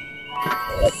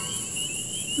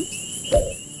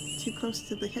 Too close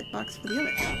to the hitbox for the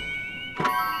other.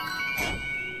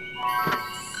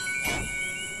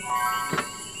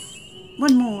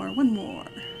 One more.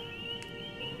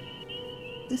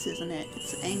 This isn't it.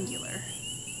 It's angular.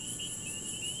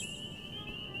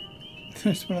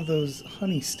 There's one of those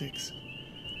honey sticks.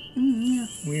 Yeah.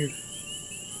 Weird.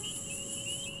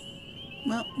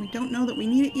 Well, we don't know that we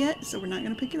need it yet, so we're not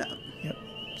going to pick it up. Yep.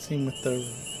 Same with the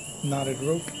knotted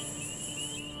rope.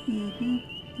 Mm-hmm.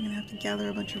 We're going to have to gather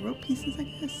a bunch of rope pieces, I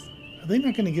guess. Are they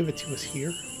not going to give it to us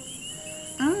here?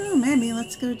 I don't know, maybe.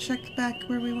 Let's go check back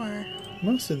where we were.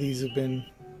 Most of these have been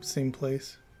same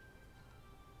place.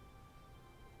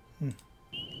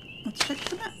 Let's check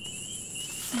the map.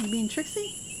 Are you being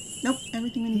tricksy? Nope,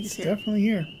 everything we need It's is here. definitely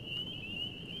here.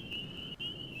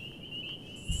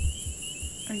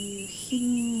 Are you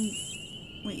hidden...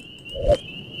 Wait.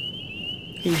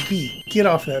 Hey, B, get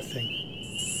off that thing.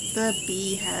 The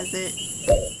bee has it.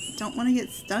 Don't want to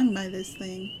get stung by this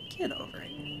thing. Get over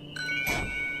it.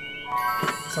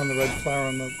 It's on the red flower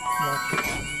on the left.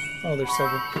 Oh, there's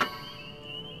several.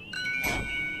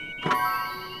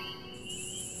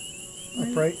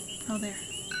 Upright. Oh, there.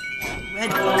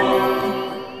 Red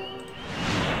one.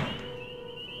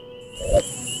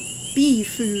 Bee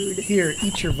food. Here,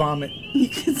 eat your vomit. You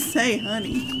could say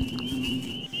honey.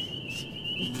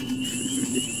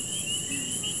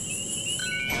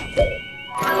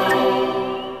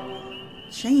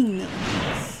 Chain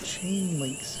links. Chain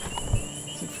links.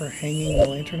 Is it for hanging the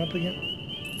lantern up again?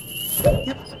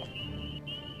 Yep.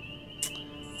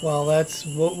 Well, that's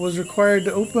what was required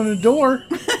to open a door.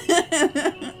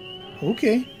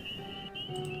 Okay.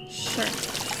 Sure.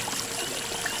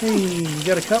 Hey, you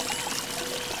got a cup?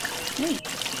 Hey,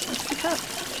 what's the cup?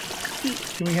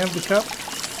 Can we have the cup?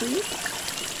 Please?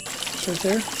 It's right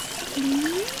there.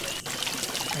 Please?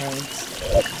 Alright.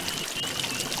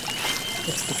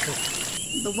 What's the trick?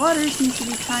 The water seems to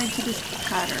be tied to this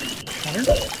pattern. Pattern?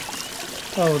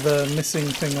 Oh, the missing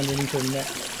thing underneath her neck.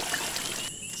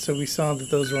 So we saw that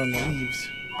those were on the leaves.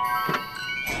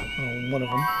 Oh, one of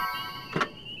them.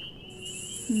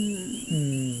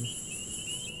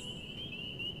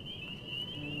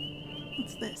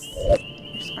 What's this?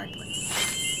 You're sparkling.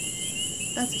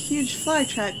 That's a huge fly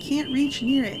trap. Can't reach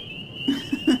near it.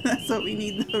 That's what we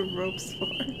need the ropes for.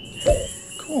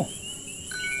 Cool.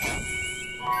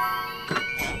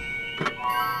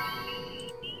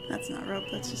 That's not rope,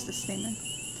 that's just a stamen.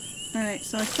 Alright,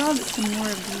 so I saw that some more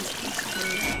of these pieces were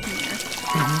in here.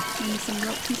 Maybe some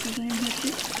rope pieces are in here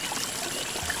too.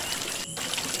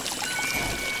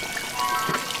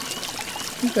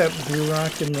 I think that blue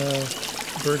rock in the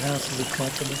birdhouse is a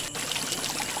collectible.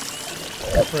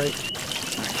 That's right.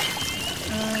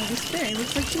 This fairy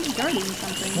looks like she's guarding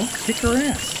something. Well, kick her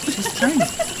ass. She's tiny.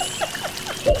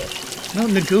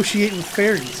 Don't negotiate with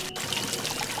fairies.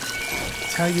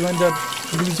 It's how you end up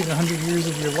losing 100 years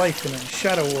of your life in a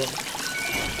shadow world.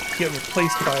 Get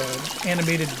replaced by an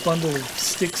animated bundle of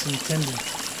sticks and tendons.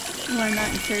 Well, I'm not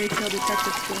in fairy tale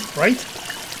detective school. Right?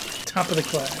 Top of the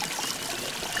class.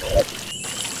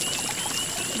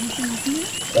 Anything here?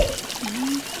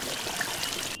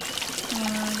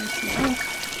 Let's see.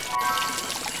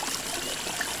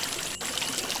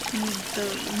 Need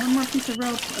one more piece of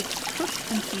rope, a crook,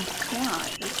 and some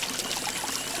flies.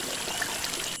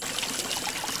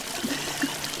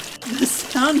 The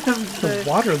sound of The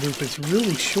water loop is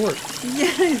really short.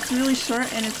 Yeah, it's really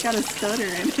short and it's got a stutter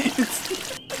in it. It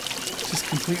just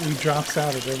completely drops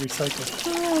out at every cycle.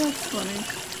 Oh, that's funny.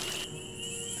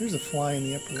 There's a fly in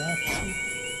the upper left.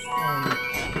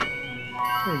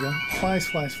 There we go. Flies,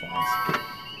 flies, flies.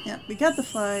 Yeah, we got the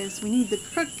flies. We need the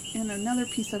crook and another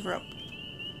piece of rope.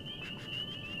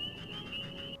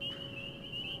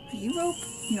 Are you rope?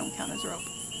 You don't count as rope.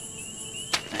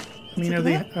 Right, I mean, let's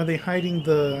look at are they hiding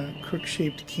the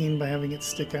crook-shaped cane by having it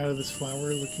stick out of this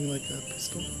flower looking like a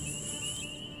pistol?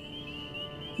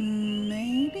 that?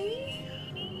 Maybe?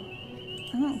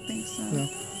 I don't think so. No.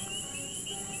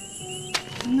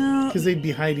 No. Because they'd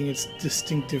be hiding its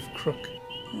distinctive crook.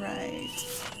 Right.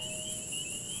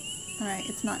 Alright,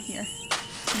 it's not here.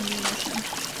 It's gonna be in this one.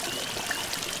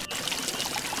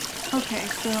 Okay,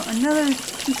 so another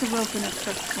piece of rope and a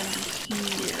crook is gonna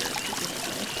be here,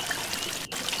 presumably.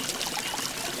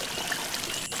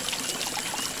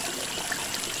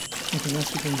 Anything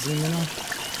else we can zoom in on?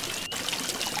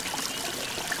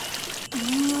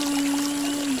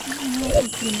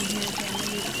 What's in here again?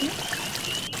 Maybe it's here?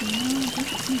 No, it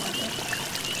doesn't seem like it.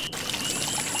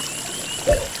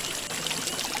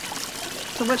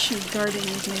 So what she's guarding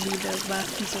is maybe the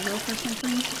last piece of rope or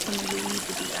something. So maybe we need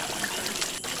to do that one first.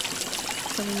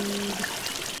 So we need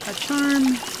a charm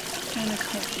and a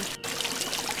coin.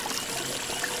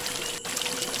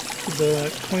 Could the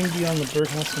coin be on the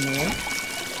birdhouse on the right?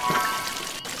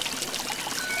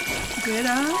 Good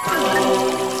eye.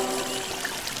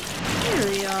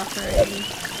 Fairy offering.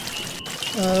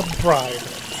 Bribe.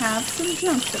 Have some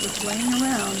junk that was laying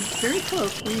around very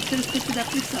close where you could have picked it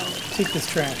up yourself. Take this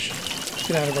trash.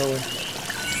 Get out of our way.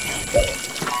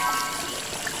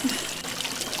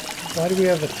 Why do we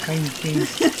have a tiny cane?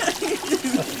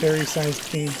 A fairy-sized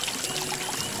cane.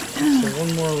 So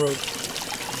one more rope.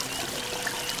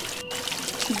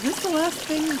 Is this the last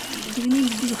thing? Do we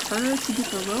need to do her to get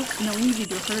the rope? No, we need to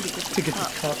do her to get the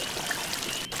cup.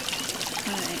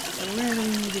 Alright, so where do we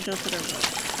need to go for the rope?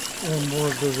 Or more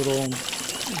of those little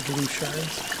blue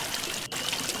shards.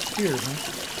 Here, huh?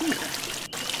 Here.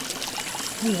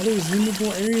 Any other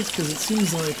zoomable areas? Because it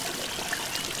seems like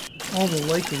all the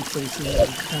likely places that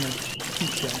we kind of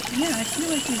peeked at. Yeah, I feel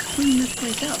like we've cleaned this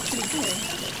place out pretty good.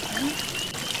 Right?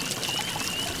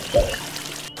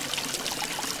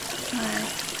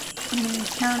 Alright. I'm going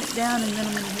to count it down and then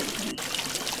I'm going to hit it.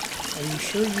 Are you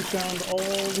sure you found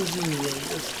all the zoom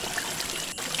areas?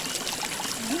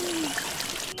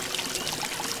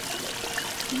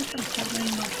 I think I'm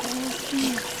covering the whole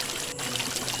screen.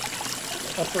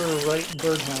 Upper right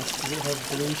birdhouse, does it have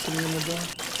blue sitting in the door?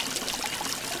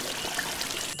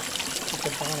 At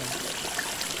the bottom.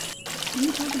 What are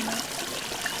you talking about?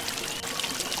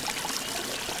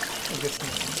 I guess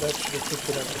not. That should have picked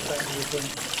it up if that was a thing.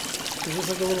 There's just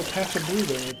like a little patch of blue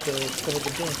there at the foot of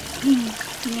the door.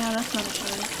 Yeah, that's not a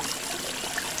shard.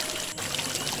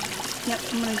 Yep,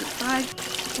 I'm gonna do 5,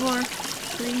 4,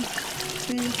 3,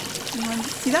 2, 1.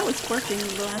 See, that was working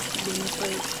the last game we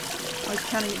played. I was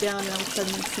counting it down and I would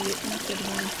suddenly see it and I said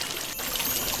 1.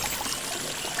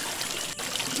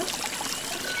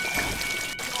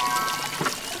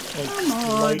 Like Come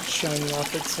on. light shining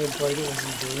off it so bright it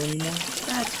wasn't blue anymore.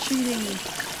 That's cheating.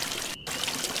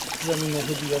 Does that mean they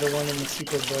hid the other one in the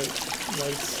super bright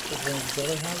lights of one of his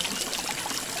other houses?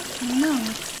 I don't know.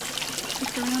 Let's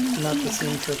look around and Not see. the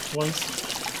same trick twice.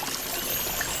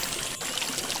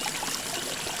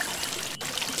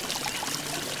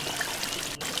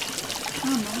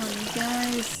 Come on, you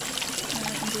guys.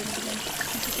 Alright, I'm doing it again.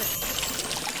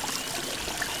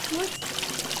 What?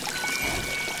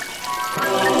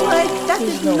 What? That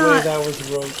There's did no way not. that was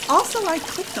rope. Also, I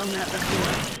clicked on that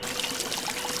before.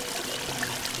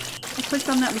 I clicked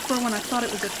on that before when I thought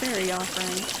it was a fairy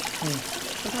offering.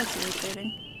 So that's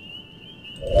irritating.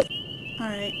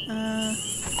 Alright,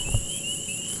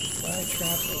 Fly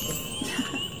trap open.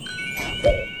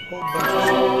 Whole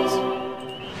bunch of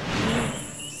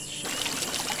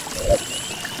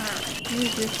Alright,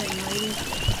 here's your thing, lady.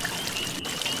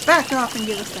 Back off and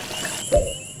give us that cup.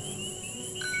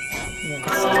 Yeah,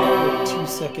 it's like a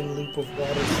 2-second loop of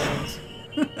water sounds.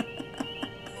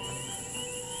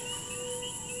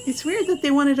 It's weird that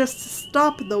they wanted us to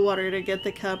stop the water to get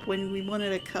the cup when we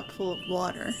wanted a cup full of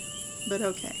water. But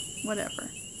okay, whatever.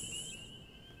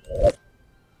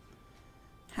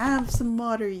 Have some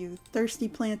water, you thirsty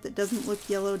plant that doesn't look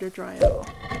yellow to dry at all.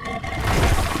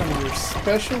 From your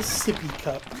special sippy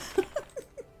cup.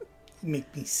 You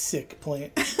make me sick,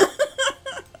 plant.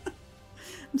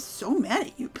 I'm so mad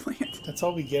at you, plant. That's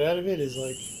all we get out of it is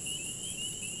like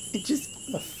It just,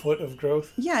 a foot of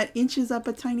growth. yeah, it inches up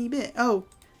a tiny bit. Oh,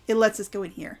 it lets us go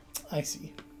in here. I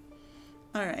see.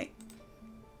 Alright.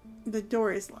 The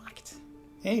door is locked.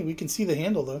 Hey, we can see the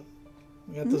handle though.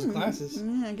 We got those glasses.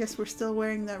 Yeah, I guess we're still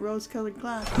wearing that rose-colored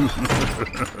glass.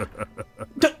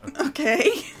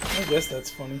 Okay. I guess that's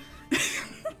funny.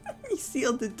 You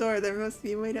sealed the door. There must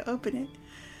be a way to open it.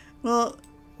 Well,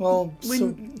 Well, when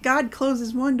so God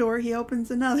closes one door, he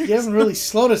opens another. you haven't really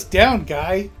slowed us down,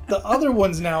 guy. The other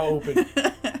one's now open.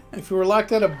 If we were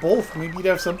locked out of both, maybe you'd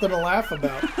have something to laugh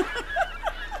about.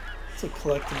 It's a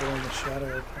collectible in the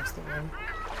shadow across the room.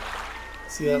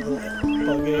 See that little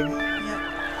bug egg? Yep.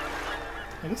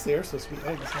 I guess they are supposed to be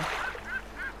eggs, huh?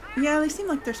 Yeah, they seem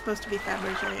like they're supposed to be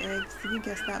Fabergé eggs. You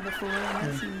guessed that before,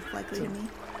 and that seems likely to me.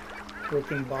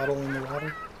 Broken bottle in the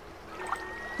water.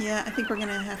 Yeah, I think we're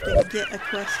gonna have to get a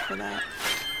quest for that.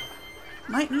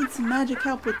 Might need some magic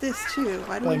help with this too.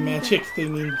 Why do By we need magic, they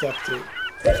mean duct tape.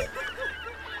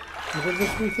 What are the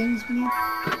 3 things we need?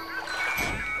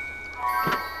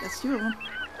 That's 2 of them.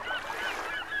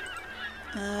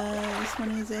 This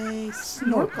one is a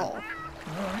snorkel.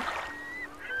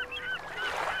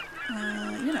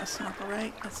 Alright. You know snorkel,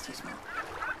 right? That's too small.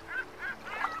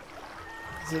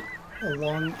 Is it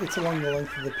along? It's along the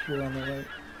length of the pier on the right.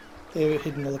 They have it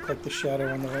hidden to look like the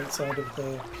shadow on the right side of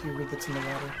the pier that's in the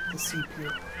water. The sea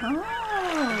pier.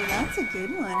 Oh, that's a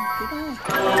good one. Good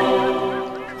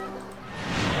eye.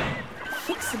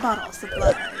 Fix the bottle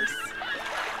supplies.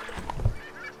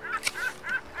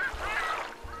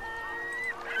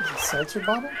 Is it a seltzer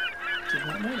bottle? Did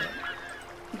not know that.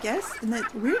 I guess. And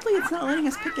that weirdly, it's not letting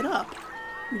us pick it up.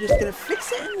 We're just gonna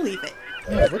fix it and leave it.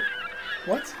 Yeah,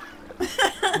 what?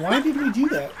 Why did we do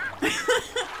that?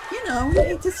 You know, we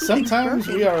hate to see Sometimes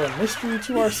things we are a mystery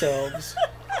to ourselves.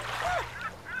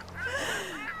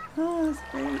 Oh, that's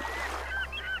great.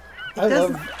 I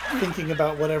love thinking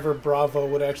about whatever Bravo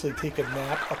would actually take a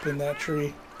nap up in that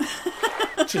tree.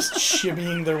 Just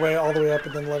shimmying their way all the way up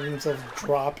and then letting themselves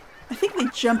drop. I think they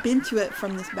jump into it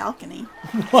from this balcony.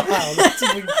 Wow, that's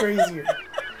even crazier.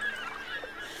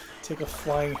 Take a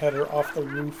flying header off the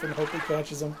roof and hope it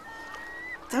catches them.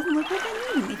 Doesn't look like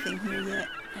I need anything here yet.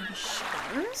 Are you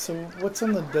sure? So what's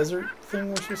on the desert thing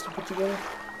we're supposed to put together?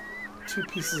 2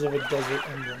 pieces of a desert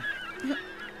emblem. Yep.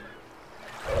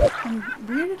 I'm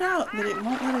weirded out that it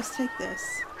won't let us take this.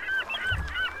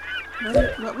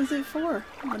 What was it for?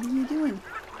 What are you doing?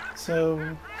 So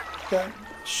that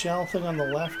shell thing on the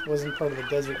left wasn't part of the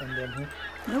desert emblem, huh?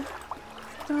 Nope.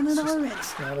 Done it already.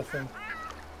 It's not a thing.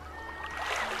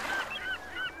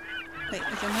 Wait,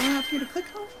 is there more up here to click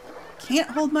on? Can't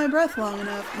hold my breath long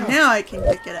enough. Now I can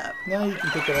pick it up. Now you can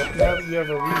pick it up. Now that you have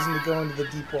a reason to go into the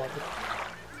deep water.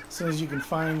 As soon as you can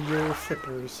find your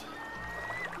flippers.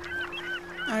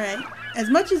 Alright. As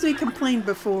much as we complained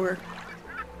before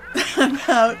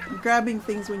about grabbing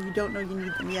things when you don't know you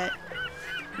need them yet,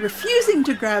 refusing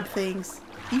to grab things,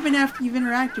 even after you've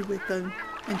interacted with them,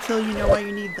 until you know why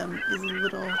you need them, is a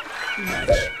little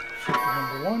much. Flipper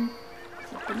number 1.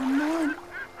 Flipper number 1.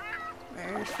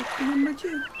 Where's flipper number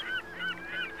 2?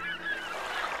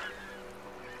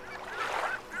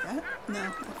 That?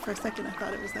 No, for a second I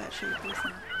thought it was that shape, but it's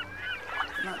not.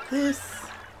 Not this.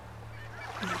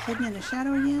 Is it hidden in a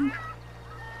shadow again?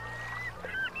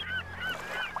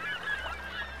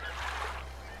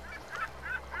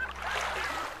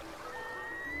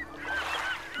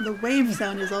 The wave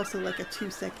sound is also like a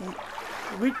 2-second.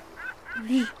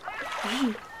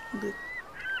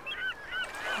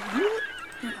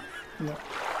 No.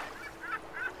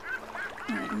 Alright,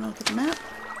 I'm gonna look at the map.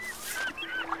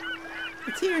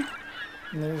 It's here.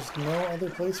 And there's no other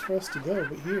place for us to go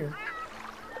but here.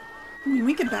 I mean,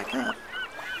 we could back up.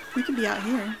 We could be out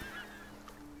here.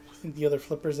 You think the other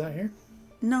flipper's out here?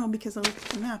 No, because I looked at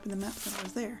the map and the map said I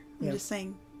was there. I'm Yeah. just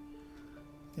saying.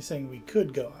 You're saying we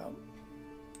could go out.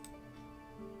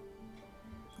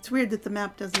 It's weird that the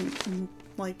map doesn't,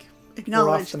 like,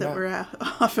 acknowledge that we're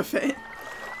off of it.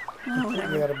 Oh,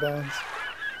 Completely whatever. out of bounds.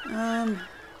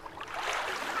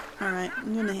 Alright,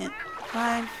 I'm gonna hit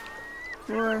 5,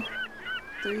 4,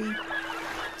 3,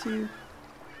 2,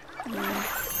 1.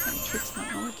 That trick's not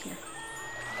gonna work here.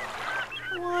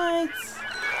 What?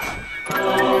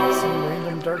 Some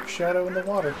random dark shadow in the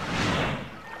water.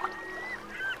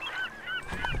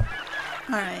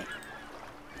 Alright.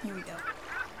 Here we go.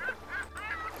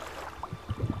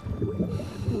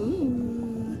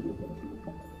 Ooh.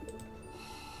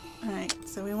 Alright,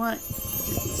 so we want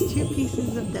just these 2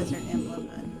 pieces of desert emblem.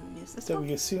 And use this That one.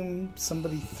 we assume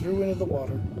somebody threw into the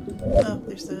water. Oh,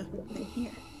 there's a thing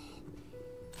here.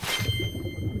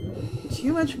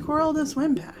 Too much coral to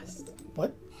swim past.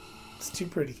 What? It's too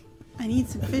pretty. I need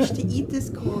some fish to eat this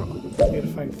coral. We gotta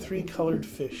find 3 colored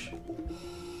fish.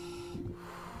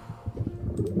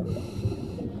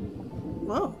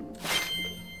 Whoa.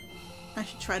 I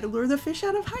should try to lure the fish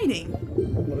out of hiding.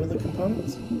 What are the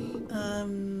components?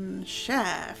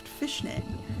 Shaft, fishnet,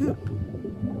 hoop,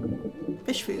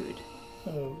 fish food.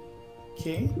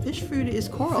 Okay. Fish food is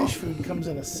coral. Fish food comes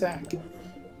in a sack.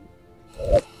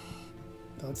 That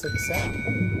looks like a sack.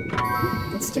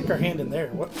 Let's stick our hand in there.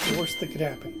 What's the worst that could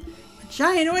happen? A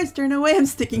giant oyster, no way I'm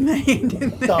sticking my hand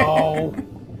in there. Oh.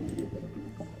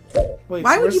 Wait,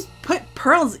 Why so would you put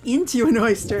pearls into an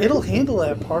oyster? It'll handle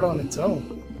that part on its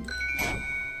own.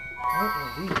 What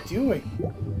are we doing?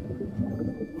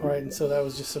 Alright, and so that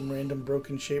was just some random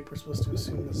broken shape we're supposed to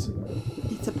assume is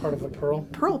It's a part of a pearl.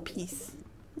 pearl piece.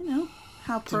 You know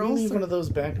how Did we pearls. leave one of those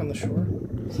back on the shore?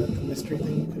 Is that the mystery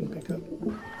thing you couldn't pick up?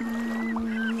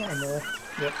 Yes. On the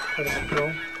left? Yep, part of the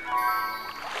pearl.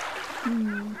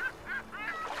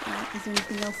 Alright, is there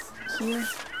anything else here?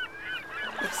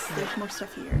 Yes, there's more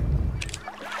stuff here.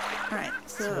 Alright,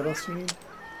 So what so else do you need?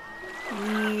 we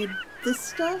need this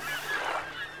stuff.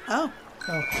 Oh,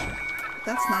 Oh,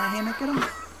 that's not a hammock at all.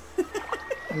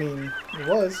 I mean, it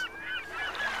was.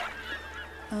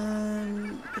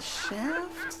 The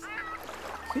shaft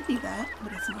could be that,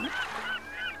 but it's not.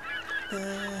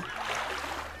 The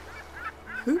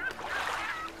hoop.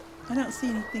 I don't see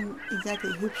anything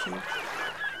exactly hoop shaped.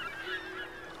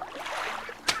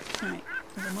 Alright,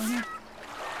 is there more here?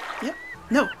 Yep.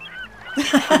 No.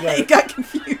 I got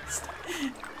confused.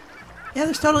 Yeah,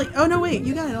 there's totally. Oh no, wait,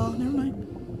 you got it all. Never mind.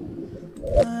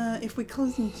 If we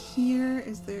close in here,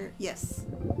 is there? Yes.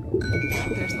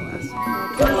 There's the last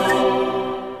one.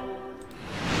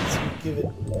 So we give it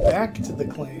back to the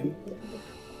claim.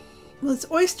 Well, it's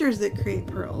oysters that create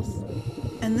pearls.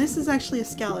 And this is actually a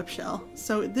scallop shell.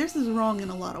 So this is wrong in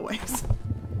a lot of ways.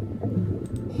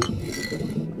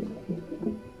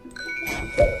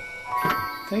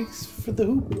 Thanks for the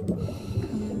hoop.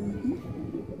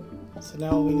 So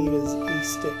now all we need is a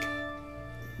stick.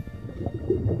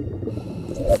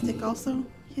 Is the stick also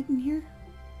hidden here?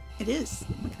 It is.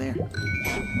 Look there.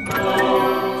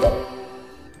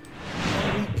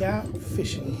 We got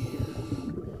fishing gear.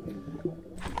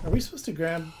 Are we supposed to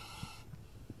grab?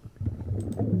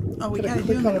 Oh, we Could I gotta do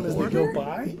click them on in them as they order? go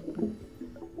by?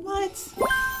 What?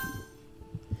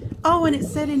 Oh, and it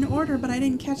said in order, but I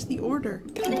didn't catch the order.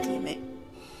 God damn it.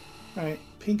 Alright,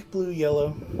 pink, blue,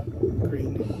 yellow,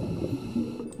 green.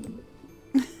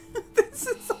 This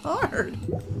is hard.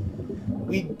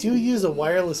 We do use a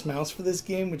wireless mouse for this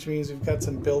game, which means we've got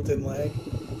some built-in lag.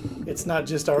 It's not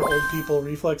just our old people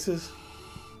reflexes.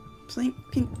 Pink,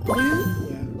 blue,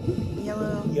 Yeah,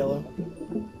 yellow. yellow.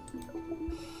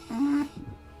 Come on.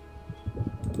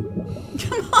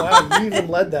 Wow, you even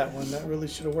led that one. That really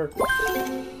should have worked.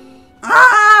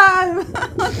 Ah!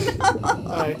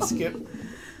 Alright, skip.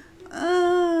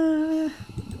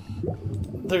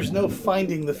 There's no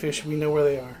finding the fish. We know where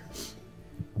they are.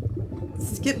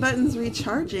 Skip button's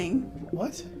recharging.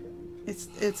 What?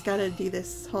 It's got to do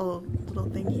this whole little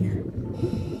thing here.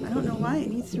 I don't know why it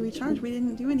needs to recharge. We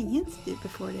didn't do any hints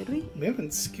before, did we? We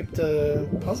haven't skipped a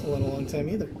puzzle in a long time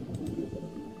either.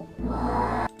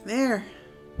 There.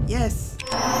 Yes.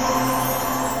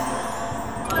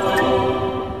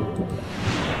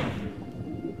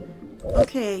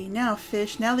 Okay, now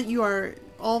fish, now that you are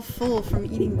all full from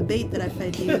eating the bait that I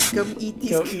fed you, go eat these.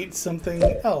 Go eat something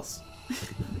else.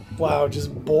 Wow,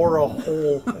 just bore a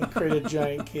hole and create a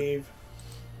giant cave.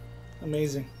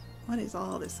 Amazing. What is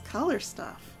all this color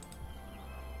stuff?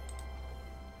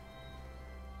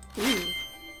 Ooh.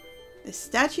 This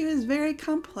statue is very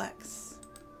complex.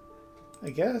 I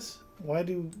guess. Why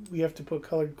do we have to put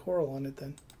colored coral on it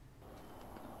then?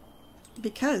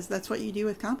 Because that's what you do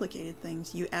with complicated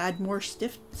things. You add more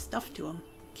stiff stuff to them.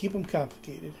 Keep them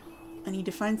complicated. I need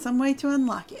to find some way to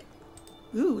unlock it.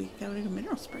 Ooh, we got a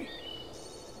mineral spray.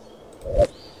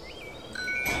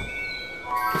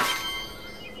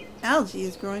 Algae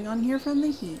is growing on here from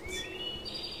the heat.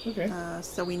 Okay.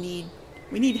 So we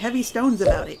need heavy stones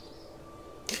about it.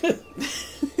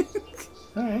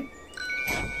 Alright.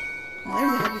 Well,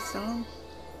 there's a heavy stone.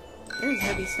 There's a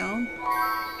heavy stone.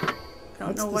 I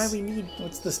don't know why we need...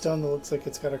 What's the stone that looks like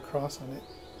it's got a cross on it?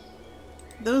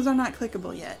 Those are not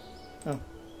clickable yet. Oh.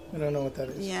 I don't know what that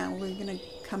is. Yeah, we're gonna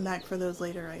come back for those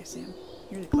later, I assume.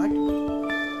 Here's a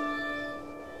collectible.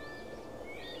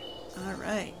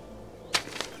 Alright.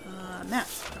 Map.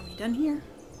 Are we done here?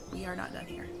 We are not done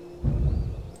here.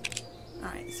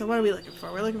 Alright, so what are we looking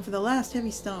for? We're looking for the last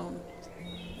heavy stone.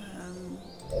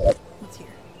 What's here?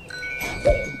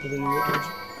 The blue algae.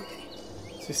 Okay.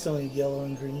 So you still need yellow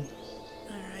and green.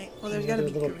 Alright, well there's Any gotta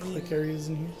other be little green click areas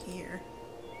in here? here.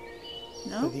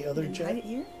 No? For the other Didn't jet? hide it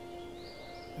here?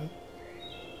 No?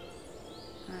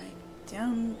 Alright,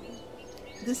 down...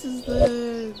 This is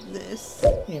the... this.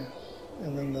 Yeah.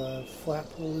 And then the flat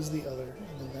pool is the other,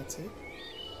 and then that's it.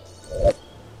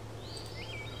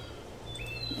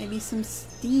 Maybe some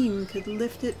steam could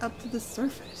lift it up to the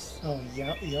surface. Oh,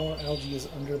 yeah, yellow algae is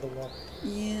under the water.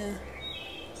 Yeah.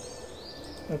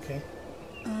 Okay.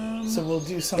 So we'll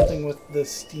do something with the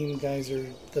steam geyser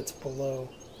that's below.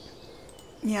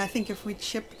 Yeah, I think if we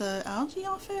chip the algae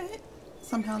off it,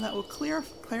 somehow that will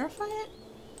clarify it.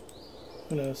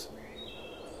 Who knows?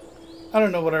 I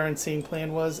don't know what our insane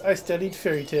plan was. I studied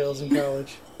fairy tales in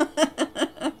college.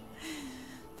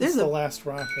 This is the last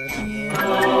rocket. Yeah.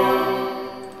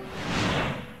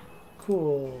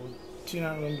 Cool. Do you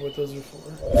not remember what those are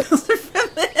for? Those are for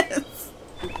this.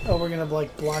 Oh, we're gonna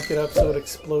like block it up so it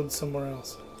explodes somewhere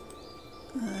else.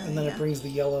 And then it brings the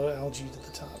yellow algae to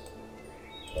the top.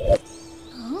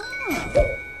 Oh,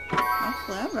 how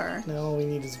clever. Now all we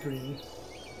need is green.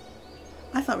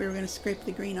 I thought we were going to scrape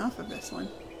the green off of this one.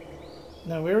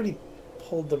 No, we already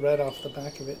pulled the red off the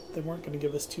back of it. They weren't going to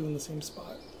give us two in the same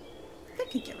spot. They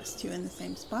could give us two in the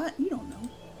same spot. You don't know.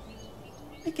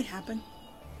 It could happen.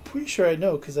 Pretty sure I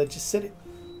know because I just said it.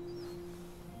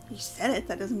 You said it.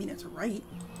 That doesn't mean it's right.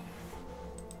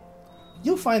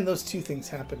 You'll find those two things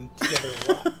happen together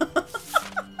a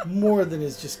lot. More than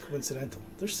is just coincidental.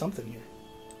 There's something here.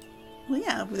 Well,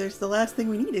 yeah, but there's the last thing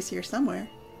we need is here somewhere.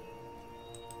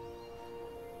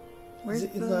 Where's Is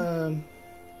it in the...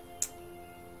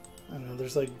 I don't know,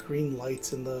 there's like green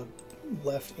lights in the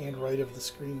left and right of the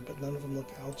screen, but none of them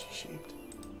look algae-shaped.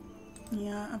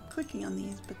 Yeah, I'm clicking on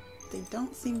these, but they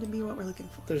don't seem to be what we're looking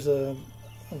for. There's a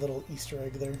little Easter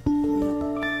egg there.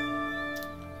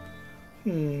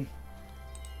 Yep.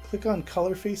 Click on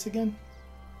color face again.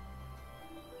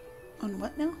 On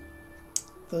what now?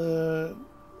 The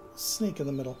snake in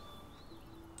the middle.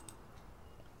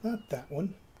 Not that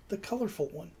one. The colorful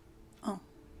one. Oh.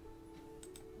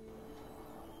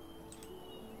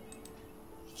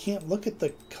 You can't look at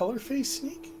the color face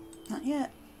snake? Not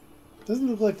yet. Doesn't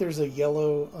look like there's a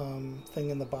yellow thing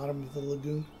in the bottom of the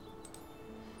lagoon.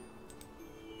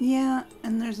 Yeah,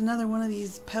 and there's another one of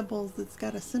these pebbles that's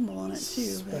got a symbol on it too.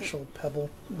 Special pebble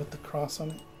with the cross on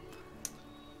it.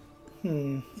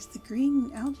 Is the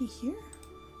green algae here?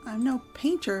 I'm no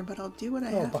painter, but I'll do what I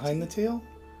have. Oh, behind the tail?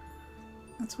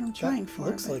 That's what I'm trying That for.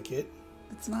 looks like it.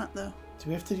 It's not though. Do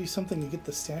we have to do something to get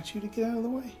the statue to get out of the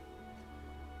way?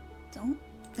 Don't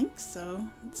think so.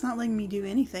 It's not letting me do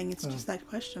anything. It's just that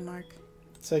question mark.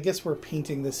 So I guess we're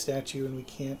painting this statue and we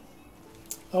can't...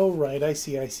 Oh, right. I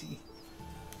see.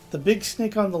 The big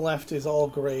snake on the left is all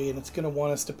gray, and it's going to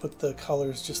want us to put the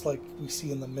colors just like we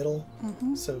see in the middle.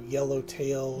 So yellow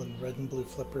tail and red and blue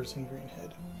flippers and green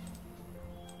head.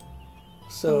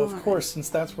 So, of course, since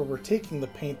that's where we're taking the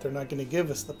paint, they're not going to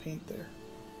give us the paint there.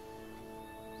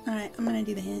 Alright, I'm going to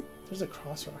do the hint. There's a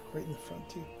cross rock right in the front,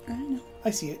 too. I know. I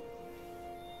see it.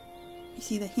 You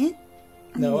see the hint?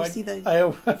 No, I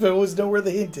always know where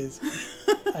the hint is.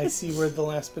 I see where the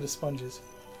last bit of sponge is.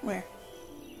 Where?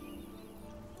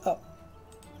 Up.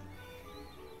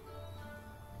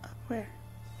 Up where?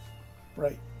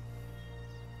 Right.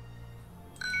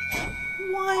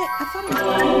 What? I thought it was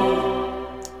green.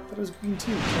 I thought it was green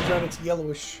too. Turns out it's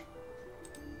yellowish.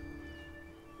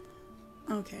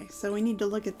 Okay, so we need to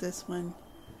look at this one.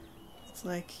 It's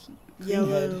like Green yellow,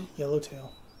 head, yellow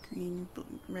tail. green,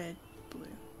 red, blue.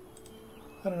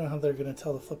 I don't know how they're going to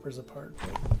tell the flippers apart.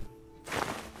 But...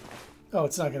 Oh,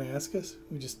 it's not going to ask us?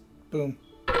 We just... Boom.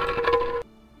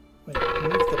 Wait,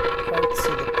 move the part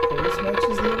so the pose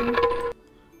matches the other one?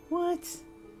 What?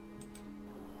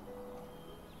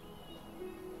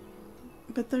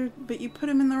 But you put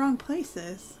them in the wrong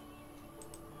places.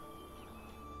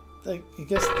 I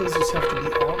guess those just have to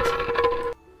be out.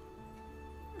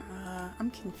 I'm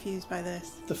confused by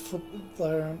this. The flip...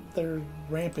 They're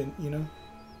rampant, you know?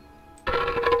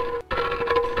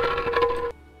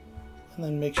 And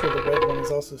then make sure the red one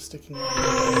is also sticking out.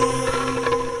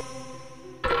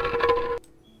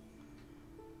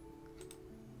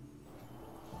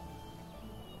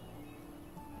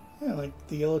 Yeah, like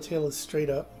the yellow tail is straight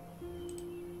up.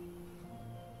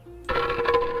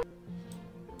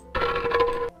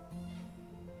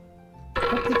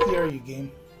 How picky are you,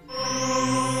 game?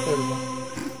 There we go.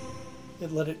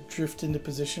 It let it drift into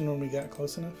position when we got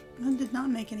close enough. That did not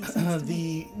make any sense to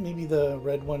me. Maybe the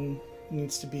red one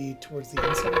needs to be towards the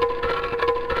inside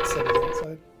instead of the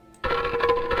outside.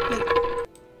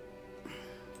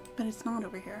 But it's not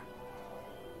over here.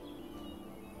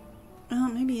 Well,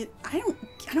 maybe it... I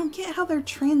don't get how they're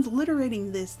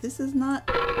transliterating this. This is not...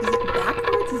 Is it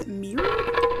backwards? Is it mirrored?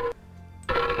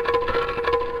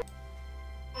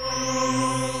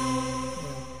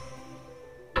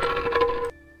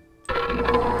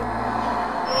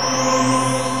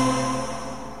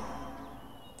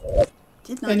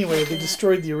 Anyway, they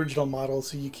destroyed the original model,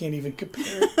 so you can't even compare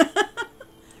it.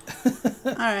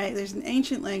 Alright, there's an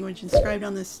ancient language inscribed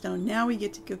on this stone. Now we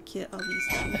get to go get all these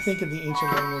things. I think in the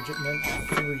ancient language it meant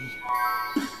 3.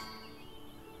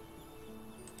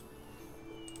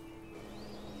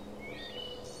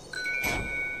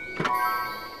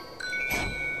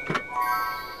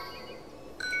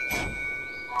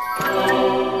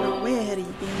 We're way ahead of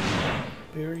you, game.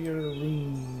 Barrier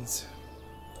runes.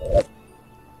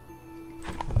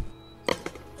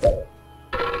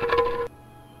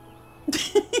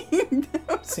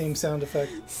 Same sound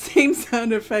effect. Same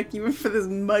sound effect, even for this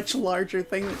much larger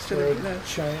thing that should For have a been a...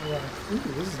 giant rock. Ooh,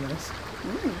 this is nice.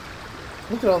 Ooh,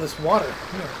 Look at all this water.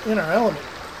 We are in our element.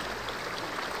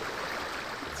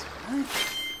 that's right.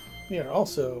 We are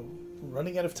also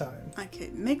running out of time. I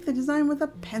could make the design with a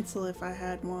pencil if I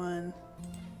had one.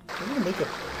 We're going to make a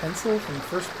pencil from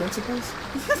first principles?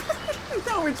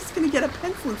 No, we're just gonna get a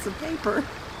pencil and some paper.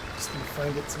 Just going to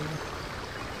find it somewhere.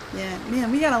 Yeah,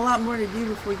 man, we got a lot more to do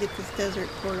before we get this desert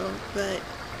portal, but...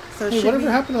 So Hey, should whatever we...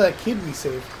 happened to that kid we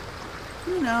saved?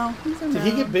 You know, he's around. Did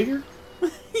he get bigger?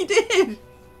 He did!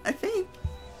 I think.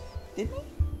 Didn't he?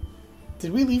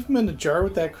 Did we leave him in a jar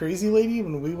with that crazy lady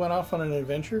when we went off on an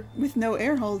adventure? With no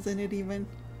air holes in it, even.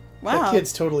 Wow. That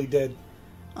kid's totally dead.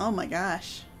 Oh my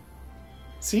gosh.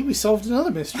 See, we solved another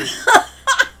mystery.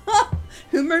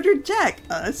 Who murdered Jack?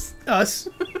 Us. Us.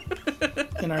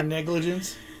 In our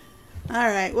negligence.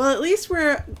 Alright, well at least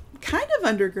we're kind of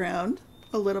underground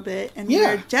a little bit, and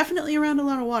Yeah. we're definitely around a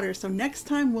lot of water, so next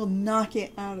time we'll knock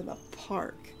it out of the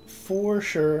park. For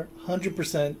sure.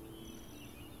 100%.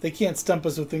 They can't stump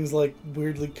us with things like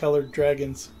weirdly colored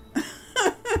dragons.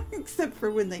 Except for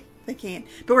when they can't.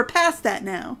 But we're past that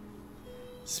now.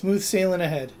 Smooth sailing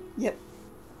ahead. Yep.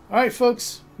 Alright,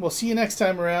 folks. We'll see you next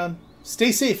time around.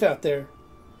 Stay safe out there.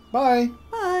 Bye.